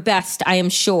do your best, I am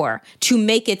sure, to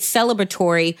make it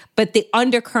celebratory, but the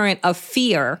undercurrent of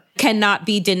fear cannot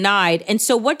be denied. And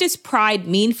so what does pride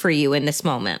mean for you in this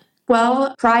moment?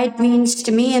 Well, pride means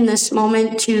to me in this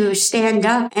moment to stand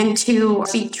up and to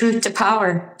speak truth to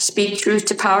power. Speak truth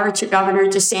to power to Governor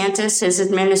DeSantis, his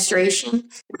administration,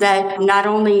 that not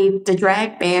only the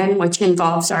drag ban, which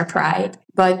involves our pride,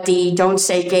 but the Don't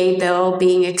Say Gay bill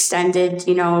being extended,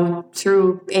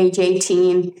 through age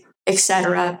 18,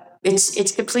 etc.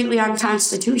 It's completely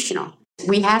unconstitutional.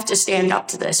 We have to stand up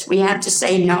to this. We have to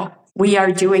say, no, we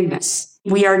are doing this.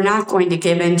 We are not going to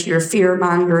give in to your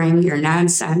fear-mongering, your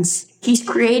nonsense. He's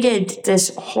created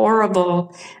this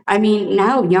horrible,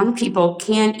 now young people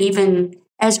can't even,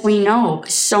 as we know,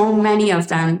 so many of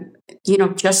them,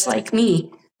 just like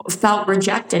me, felt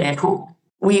rejected at home.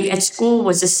 At school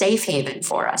was a safe haven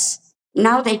for us.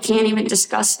 Now they can't even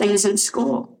discuss things in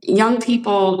school. Young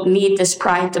people need this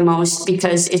pride the most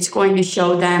because it's going to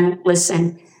show them,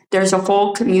 listen, there's a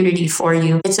whole community for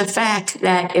you. It's a fact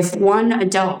that if one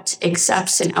adult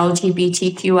accepts an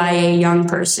LGBTQIA young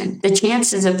person, the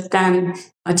chances of them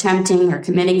attempting or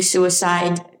committing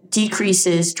suicide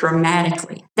decreases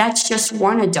dramatically. That's just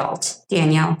one adult,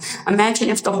 Danielle. Imagine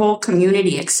if the whole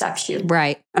community accepts you.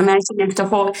 Right. Imagine if the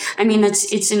whole, and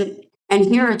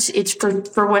here it's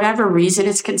for whatever reason,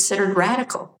 it's considered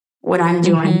radical, what I'm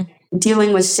doing.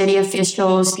 Dealing with city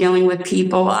officials, dealing with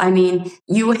people.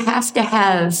 You have to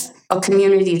have a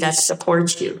community that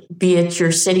supports you, be it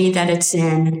your city that it's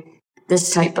in,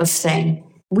 this type of thing.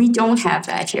 We don't have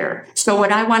that here. So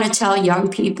what I want to tell young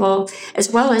people,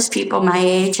 as well as people my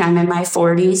age, I'm in my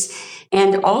 40s,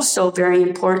 and also very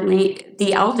importantly,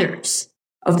 the elders.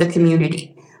 of the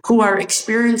community who are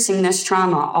experiencing this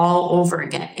trauma all over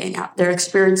again. They're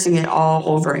experiencing it all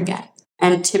over again.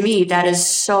 And to me, that is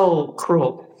so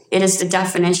cruel. It is the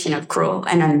definition of cruel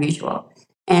and unusual.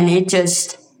 And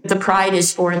the pride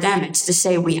is for them. It's to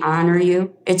say we honor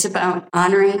you. It's about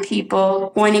honoring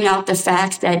people, pointing out the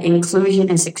fact that inclusion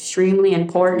is extremely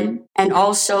important. And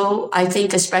also, I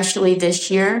think especially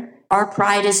this year, our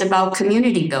pride is about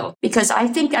community build, because I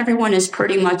think everyone is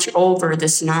pretty much over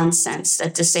this nonsense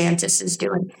that DeSantis is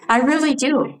doing. I really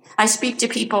do. I speak to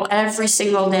people every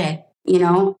single day.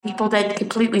 People that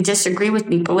completely disagree with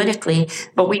me politically,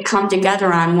 but we come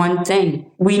together on one thing.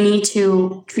 We need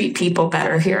to treat people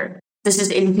better here. This is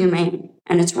inhumane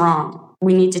and it's wrong.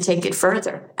 We need to take it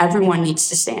further. Everyone needs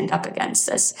to stand up against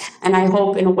this. And I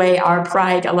hope in a way our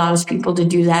pride allows people to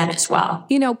do that as well.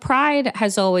 Pride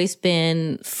has always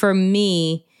been, for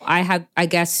me, I have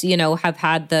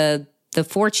had the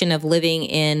fortune of living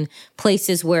in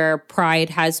places where pride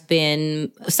has been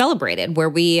celebrated, where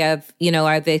we have,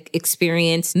 I've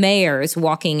experienced mayors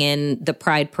walking in the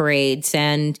pride parades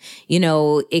and,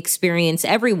 experience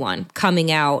everyone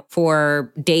coming out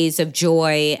for days of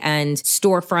joy and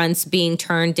storefronts being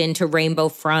turned into rainbow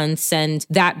fronts, and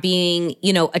that being,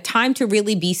 a time to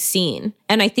really be seen.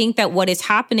 And I think that what is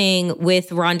happening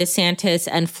with Ron DeSantis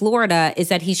and Florida is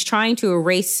that he's trying to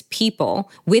erase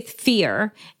people with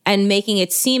fear and making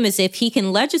it seem as if he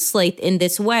can legislate in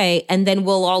this way and then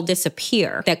we'll all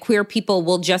disappear, that queer people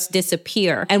will just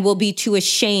disappear and we'll be too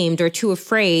ashamed or too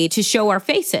afraid to show our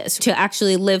faces, to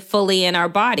actually live fully in our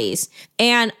bodies.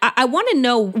 And I want to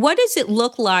know, what does it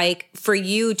look like for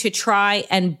you to try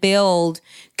and build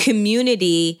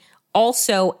community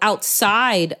also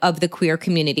outside of the queer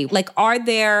community? Like, are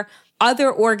there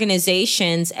other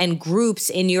organizations and groups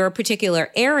in your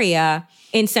particular area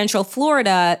in Central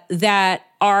Florida that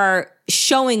are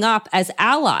showing up as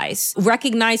allies,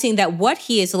 recognizing that what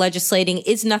he is legislating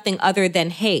is nothing other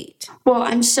than hate? Well,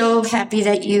 I'm so happy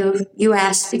that you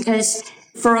asked, because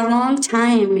for a long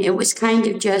time, it was kind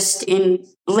of just in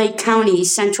Lake County,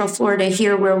 Central Florida,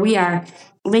 here where we are.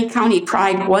 Lake County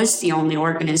Pride was the only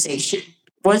organization,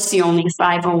 was the only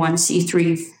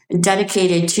 501c3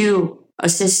 dedicated to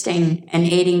assisting and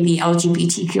aiding the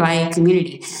LGBTQIA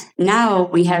community. Now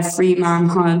we have Free Mom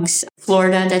Hugs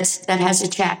Florida that has a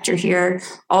chapter here.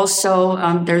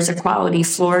 Also, there's Equality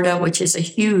Florida, which is a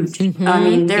huge,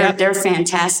 they're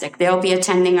fantastic. They'll be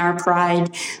attending our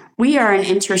Pride. We are an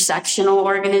intersectional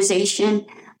organization.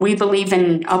 We believe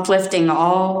in uplifting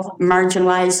all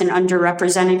marginalized and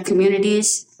underrepresented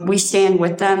communities. We stand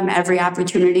with them every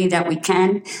opportunity that we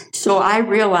can. So I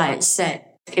realize that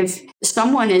if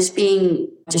someone is being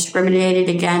discriminated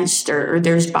against or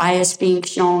there's bias being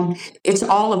shown, it's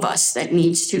all of us that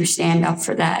needs to stand up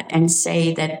for that and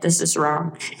say that this is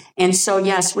wrong. And so,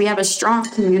 yes, we have a strong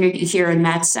community here in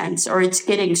that sense, or it's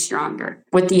getting stronger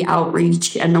with the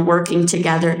outreach and the working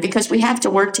together, because we have to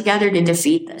work together to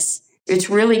defeat this. It's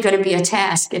really going to be a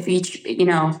task if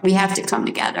we have to come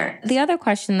together. The other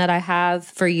question that I have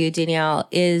for you, Danielle,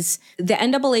 is the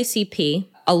NAACP,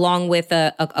 along with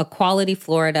Equality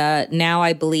Florida, now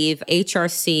I believe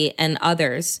HRC and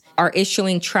others, are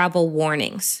issuing travel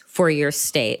warnings for your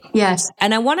state. Yes.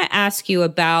 And I want to ask you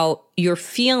about your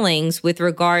feelings with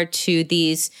regard to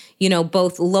these,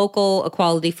 both local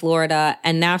Equality Florida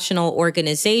and national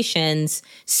organizations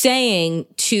saying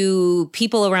to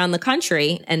people around the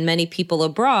country and many people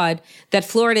abroad that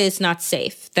Florida is not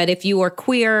safe, that if you are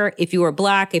queer, if you are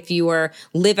Black, if you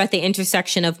live at the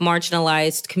intersection of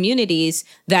marginalized communities,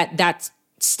 that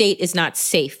state is not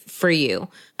safe for you.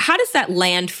 How does that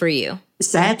land for you?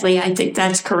 Sadly, I think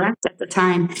that's correct at the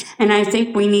time. And I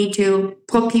think we need to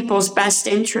put people's best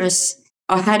interests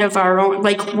ahead of our own.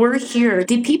 Like, we're here,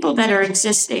 the people that are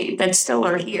existing, that still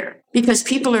are here, because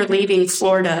people are leaving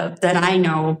Florida that I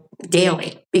know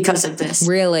daily because of this.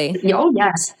 Really? Oh,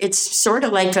 yes. It's sort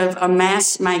of like a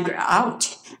mass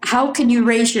out. How can you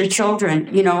raise your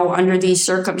children, under these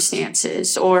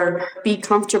circumstances, or be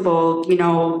comfortable,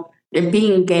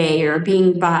 being gay or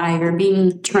being bi or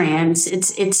being trans?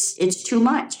 It's too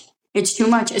much. It's too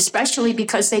much, especially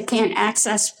because they can't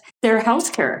access their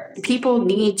health care. People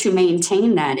need to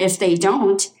maintain that. If they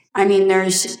don't,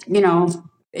 there's,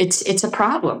 it's a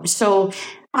problem. So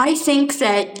I think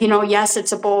that, yes,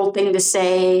 it's a bold thing to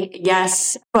say,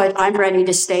 yes, but I'm ready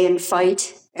to stay and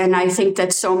fight. And I think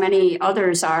that so many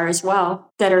others are as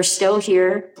well. that are still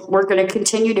here. We're going to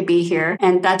continue to be here.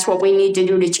 And that's what we need to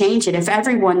do to change it. If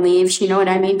everyone leaves, you know what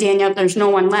I mean, Danielle, there's no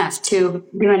one left to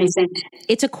do anything.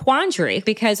 It's a quandary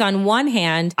because on one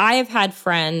hand, I have had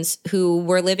friends who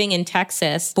were living in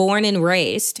Texas, born and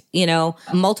raised,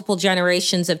 multiple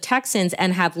generations of Texans,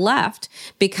 and have left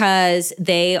because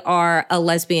they are a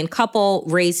lesbian couple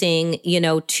raising,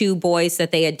 2 boys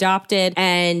that they adopted,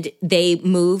 and they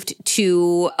moved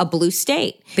to a blue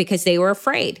state because they were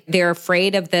afraid. They're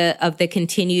afraid of the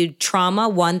continued trauma,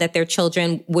 one, that their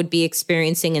children would be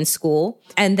experiencing in school,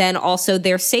 and then also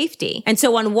their safety. And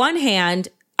so on one hand,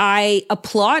 I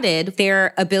applauded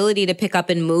their ability to pick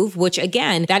up and move, which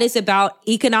again, that is about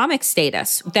economic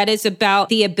status. That is about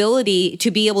the ability to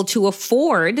be able to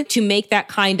afford to make that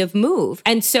kind of move.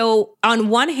 And so on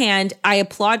one hand, I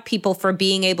applaud people for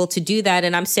being able to do that.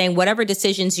 And I'm saying whatever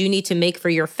decisions you need to make for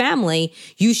your family,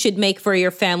 you should make for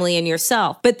your family and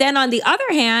yourself. But then on the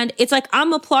other hand, it's like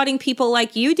I'm applauding people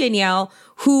like you, Danielle,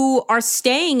 who are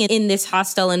staying in this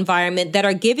hostile environment, that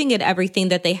are giving it everything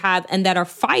that they have and that are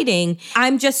fighting.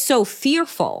 I'm just so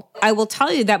fearful. I will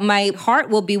tell you that my heart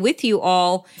will be with you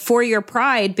all for your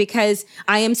pride because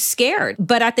I am scared.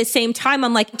 But at the same time,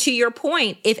 I'm like, to your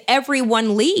point, if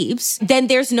everyone leaves, then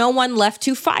there's no one left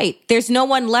to fight. There's no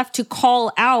one left to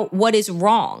call out what is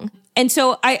wrong. And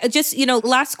so I just,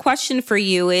 last question for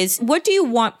you is, what do you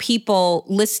want people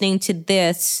listening to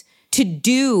this to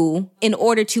do in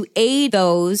order to aid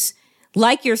those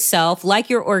like yourself, like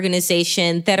your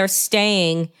organization, that are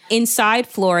staying inside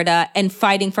Florida and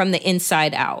fighting from the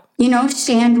inside out?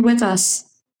 Stand with us,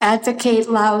 advocate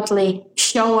loudly,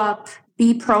 show up,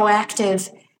 be proactive.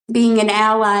 Being an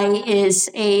ally is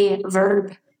a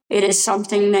verb. It is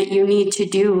something that you need to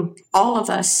do. All of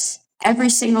us, every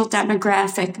single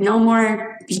demographic, no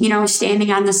more,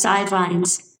 standing on the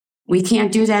sidelines. We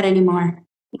can't do that anymore.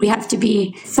 We have to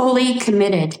be fully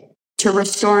committed to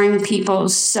restoring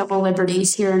people's civil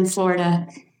liberties here in Florida.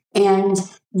 And,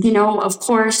 of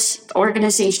course,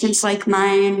 organizations like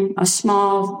mine, a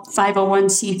small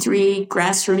 501c3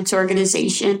 grassroots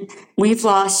organization, we've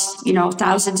lost,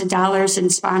 thousands of dollars in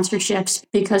sponsorships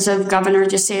because of Governor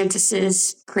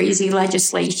DeSantis's crazy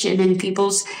legislation and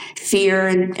people's fear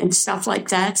and stuff like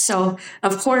that. So,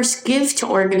 of course, give to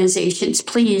organizations,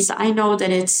 please. I know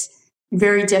that it's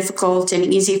very difficult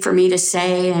and easy for me to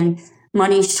say, and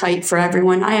money's tight for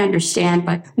everyone. I understand,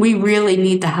 but we really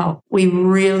need the help. We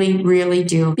really, really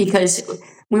do, because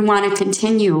we want to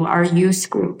continue our youth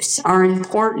groups, our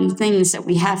important things that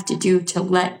we have to do to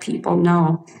let people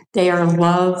know they are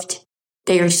loved,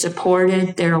 they are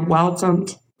supported, they're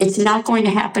welcomed. It's not going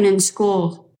to happen in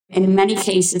school. In many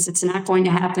cases, it's not going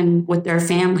to happen with their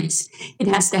families. It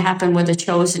has to happen with a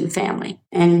chosen family.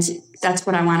 And that's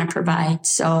what I want to provide.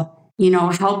 So,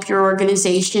 help your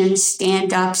organization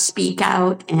stand up, speak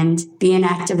out, and be an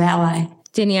active ally.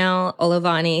 Danielle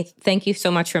Olivani, thank you so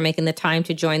much for making the time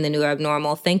to join the New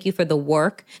Abnormal. Thank you for the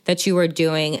work that you are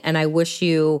doing. And I wish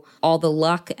you all the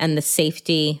luck and the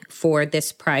safety for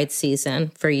this Pride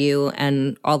season for you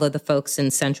and all of the folks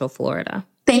in Central Florida.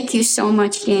 Thank you so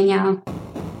much, Danielle.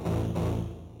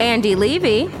 Andy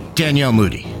Levy. Danielle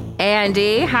Moody.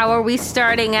 Andy, how are we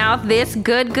starting out this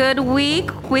good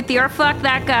week with your Fuck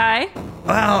That Guy?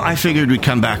 Well, I figured we'd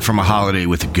come back from a holiday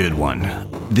with a good one.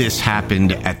 This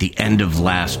happened at the end of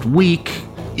last week.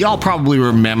 Y'all probably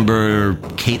remember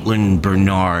Caitlin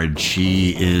Bernard.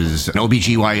 She is an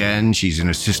OBGYN. She's an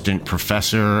assistant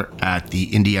professor at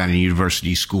the Indiana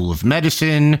University School of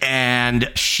Medicine.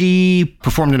 And she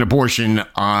performed an abortion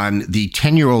on the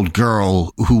 10-year-old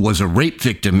girl who was a rape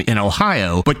victim in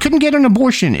Ohio, but couldn't get an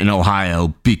abortion in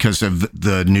Ohio because of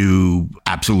the new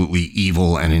absolutely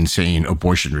evil and insane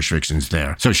abortion restrictions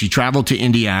there. So she traveled to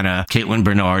Indiana. Caitlin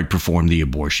Bernard performed the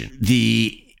abortion.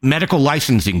 The Medical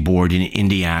Licensing Board in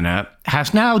Indiana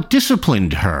has now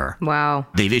disciplined her. Wow.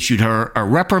 They've issued her a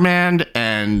reprimand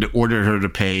and ordered her to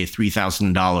pay a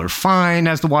 $3,000 fine,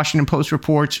 as the Washington Post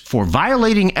reports, for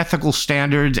violating ethical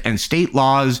standards and state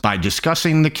laws by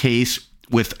discussing the case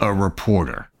with a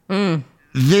reporter.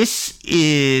 This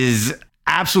is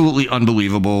absolutely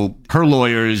unbelievable. Her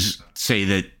lawyers say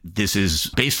that this is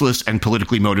baseless and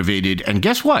politically motivated. And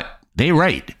guess what? They're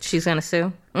right. She's going to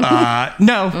sue?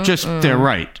 No, just they're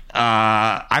right.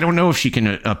 I don't know if she can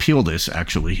appeal this,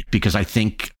 actually, because I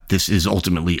think this is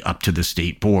ultimately up to the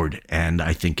state board. And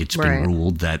I think it's been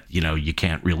ruled that, you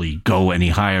can't really go any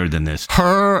higher than this.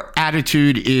 Her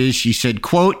attitude is, she said,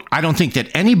 quote, "I don't think that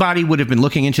anybody would have been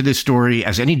looking into this story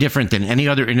as any different than any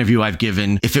other interview I've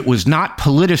given if it was not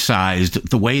politicized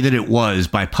the way that it was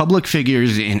by public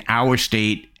figures in our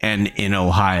state and in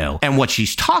Ohio. And what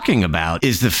she's talking about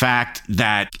is the fact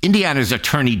that Indiana's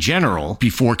attorney general,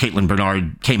 before Caitlin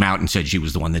Bernard came out and said she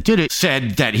was the one that did it,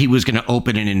 said that he was going to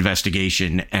open an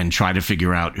investigation and try to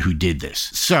figure out who did this.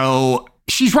 So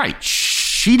she's right.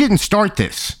 She didn't start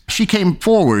this. She came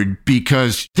forward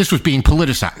because this was being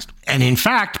politicized. And in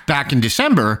fact, back in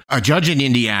December, a judge in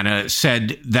Indiana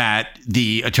said that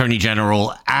the attorney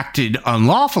general acted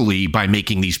unlawfully by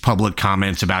making these public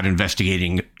comments about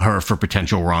investigating her for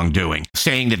potential wrongdoing,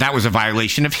 saying that that was a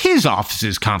violation of his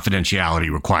office's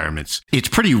confidentiality requirements. It's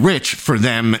pretty rich for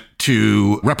them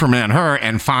to reprimand her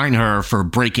and fine her for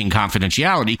breaking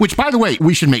confidentiality, which, by the way,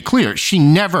 we should make clear, she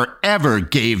never, ever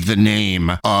gave the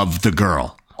name of the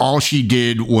girl. All she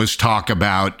did was talk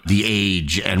about the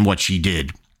age and what she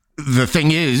did. The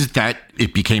thing is that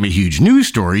it became a huge news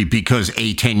story because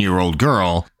a 10-year-old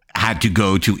girl had to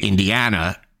go to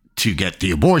Indiana to get the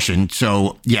abortion.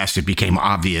 So, yes, it became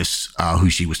obvious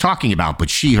who she was talking about, but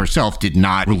she herself did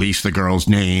not release the girl's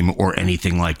name or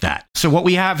anything like that. So what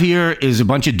we have here is a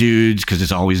bunch of dudes, because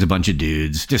it's always a bunch of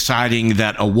dudes, deciding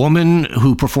that a woman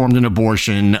who performed an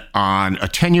abortion on a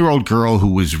 10-year-old girl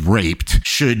who was raped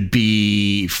should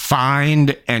be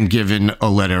fined and given a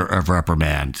letter of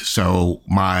reprimand. So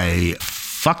my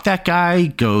fuck that guy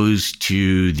goes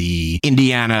to the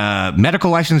Indiana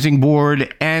Medical Licensing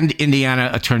Board and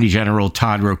Indiana Attorney General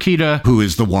Todd Rokita, who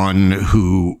is the one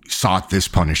who sought this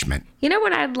punishment. You know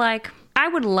what I'd like? I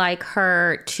would like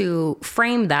her to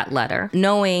frame that letter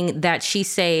knowing that she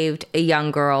saved a young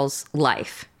girl's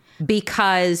life,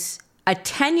 because a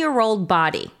 10-year-old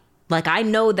body, like, I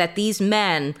know that these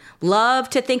men love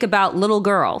to think about little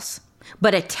girls,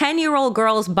 but a 10-year-old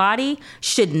girl's body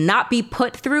should not be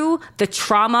put through the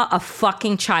trauma of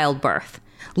fucking childbirth,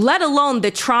 let alone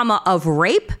the trauma of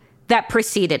rape that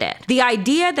preceded it. The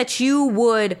idea that you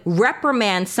would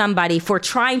reprimand somebody for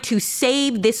trying to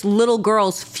save this little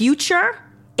girl's future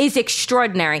is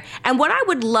extraordinary. And what I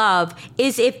would love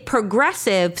is if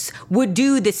progressives would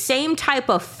do the same type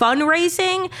of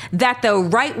fundraising that the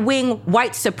right-wing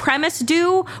white supremacists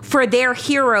do for their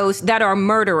heroes that are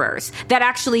murderers, that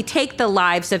actually take the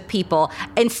lives of people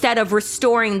instead of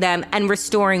restoring them and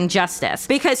restoring justice.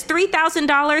 Because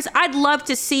 $3,000, I'd love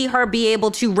to see her be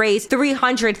able to raise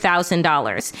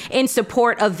 $300,000 in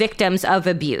support of victims of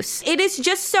abuse. It is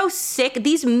just so sick.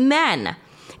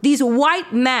 These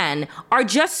white men are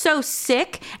just so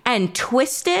sick and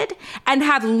twisted and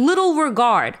have little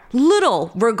regard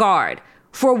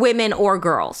for women or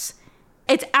girls.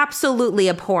 It's absolutely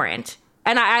abhorrent.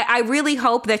 And I really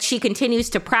hope that she continues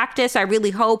to practice. I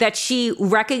really hope that she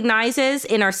recognizes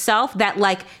in herself that,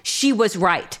 like, she was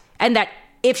right. And that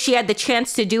if she had the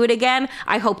chance to do it again,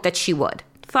 I hope that she would.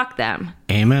 Fuck them.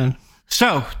 Amen.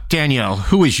 So, Danielle,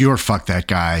 who is your fuck that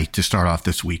guy to start off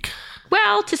this week?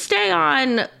 Well, to stay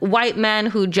on white men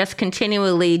who just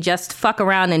continually just fuck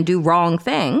around and do wrong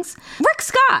things, Rick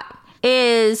Scott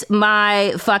is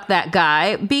my fuck that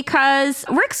guy, because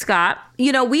Rick Scott,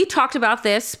 you know, we talked about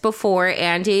this before,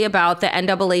 Andy, about the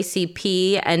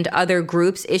NAACP and other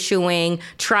groups issuing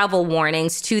travel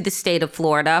warnings to the state of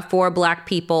Florida for Black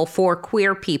people, for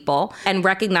queer people, and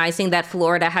recognizing that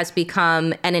Florida has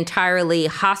become an entirely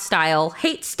hostile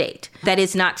hate state that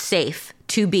is not safe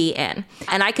to be in.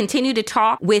 And I continue to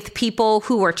talk with people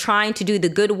who are trying to do the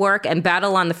good work and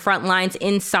battle on the front lines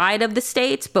inside of the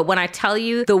states. But when I tell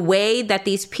you the way that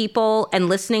these people, and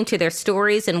listening to their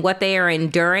stories and what they are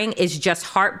enduring, is just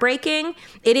heartbreaking,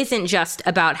 it isn't just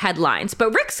about headlines.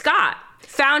 But Rick Scott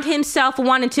found himself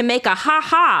wanting to make a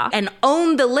ha-ha and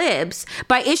own the libs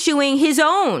by issuing his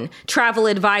own travel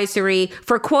advisory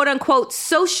for quote-unquote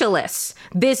socialists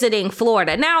visiting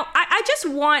Florida. Now, I just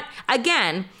want,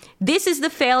 again, this is the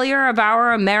failure of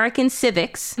our American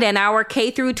civics and our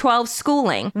K through 12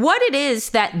 schooling. What it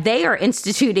is that they are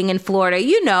instituting in Florida,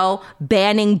 you know,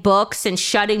 banning books and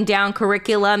shutting down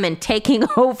curriculum and taking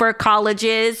over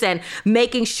colleges and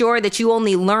making sure that you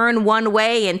only learn one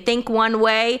way and think one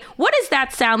way. What does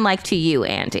that sound like to you,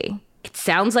 Andy? It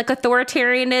sounds like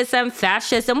authoritarianism,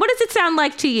 fascism. What does it sound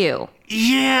like to you?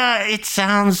 Yeah, it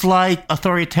sounds like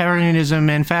authoritarianism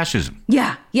and fascism.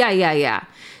 Yeah.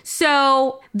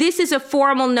 So this is a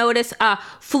formal notice.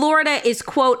 Florida is,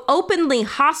 quote, openly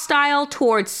hostile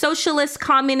towards socialists,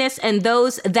 communists, and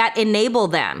those that enable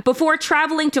them. Before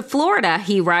traveling to Florida,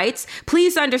 he writes,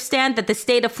 please understand that the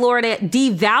state of Florida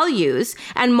devalues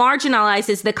and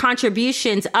marginalizes the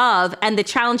contributions of and the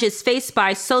challenges faced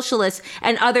by socialists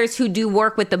and others who do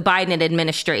work with the Biden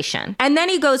administration. And then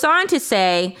he goes on to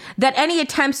say that any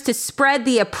attempts to spread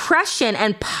the oppression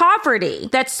and poverty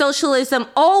that socialism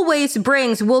always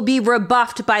brings will will be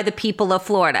rebuffed by the people of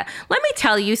Florida. Let me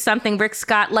tell you something, Rick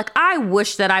Scott. Like, I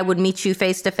wish that I would meet you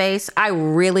face to face. I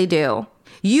really do.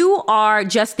 You are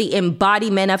just the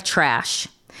embodiment of trash.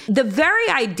 The very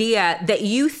idea that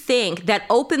you think that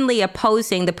openly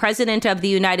opposing the president of the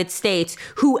United States,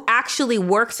 who actually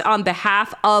works on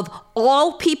behalf of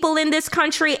all people in this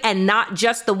country and not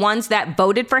just the ones that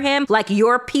voted for him, like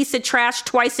your piece of trash,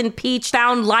 twice impeached,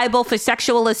 found liable for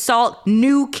sexual assault,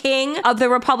 new king of the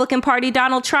Republican Party,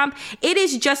 Donald Trump, it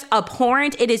is just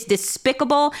abhorrent. It is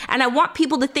despicable. And I want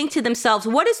people to think to themselves,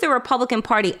 what is the Republican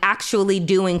Party actually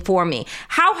doing for me?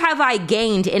 How have I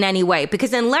gained in any way?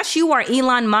 Because unless you are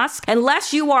Elon Musk,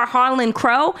 unless you are Harlan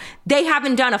Crow, they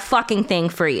haven't done a fucking thing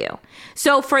for you.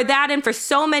 So for that and for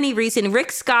so many reasons,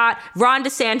 Rick Scott, Ron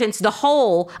DeSantis, the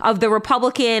whole of the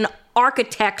Republican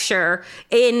architecture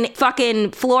in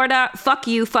fucking Florida, fuck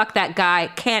you, fuck that guy,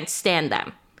 can't stand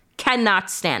them. Cannot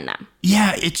stand them.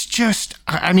 Yeah, it's just,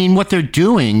 I mean, what they're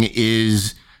doing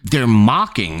is they're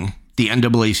mocking the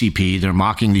NAACP, they're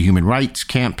mocking the Human Rights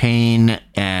Campaign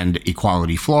and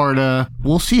Equality Florida.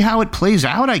 We'll see how it plays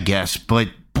out, I guess, but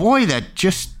boy, that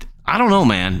just, I don't know,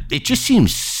 man. It just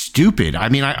seems stupid. I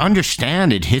mean, I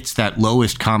understand it hits that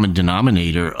lowest common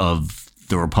denominator of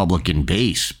the Republican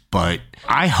base, but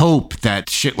I hope that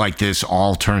shit like this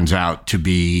all turns out to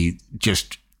be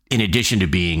just, in addition to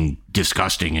being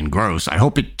disgusting and gross, I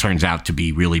hope it turns out to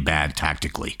be really bad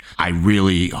tactically. I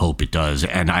really hope it does.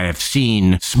 And I have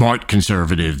seen smart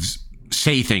conservatives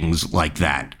say things like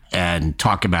that and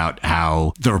talk about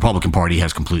how the Republican Party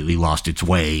has completely lost its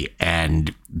way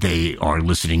and they are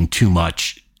listening too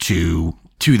much to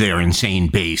their insane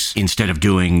base instead of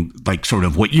doing like sort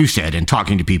of what you said and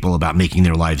talking to people about making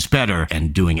their lives better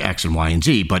and doing X and Y and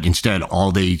Z. But instead,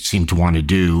 all they seem to want to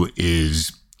do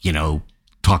is, you know,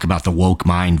 talk about the woke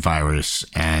mind virus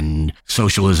and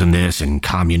socialism this and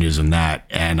communism that.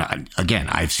 And again,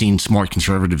 I've seen smart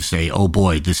conservatives say, oh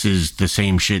boy, this is the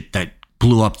same shit that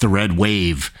blew up the red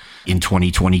wave in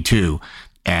 2022.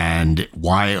 And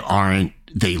why aren't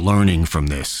they learning from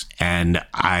this? And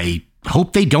I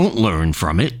hope they don't learn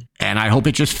from it. And I hope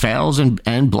it just fails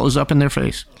and blows up in their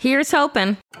face. Here's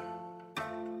hoping.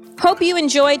 Hope you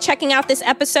enjoyed checking out this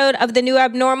episode of The New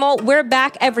Abnormal. We're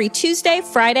back every Tuesday,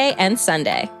 Friday, and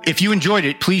Sunday. If you enjoyed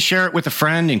it, please share it with a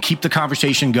friend and keep the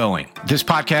conversation going. This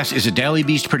podcast is a Daily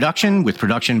Beast production with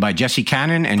production by Jesse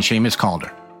Cannon and Seamus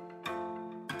Calder.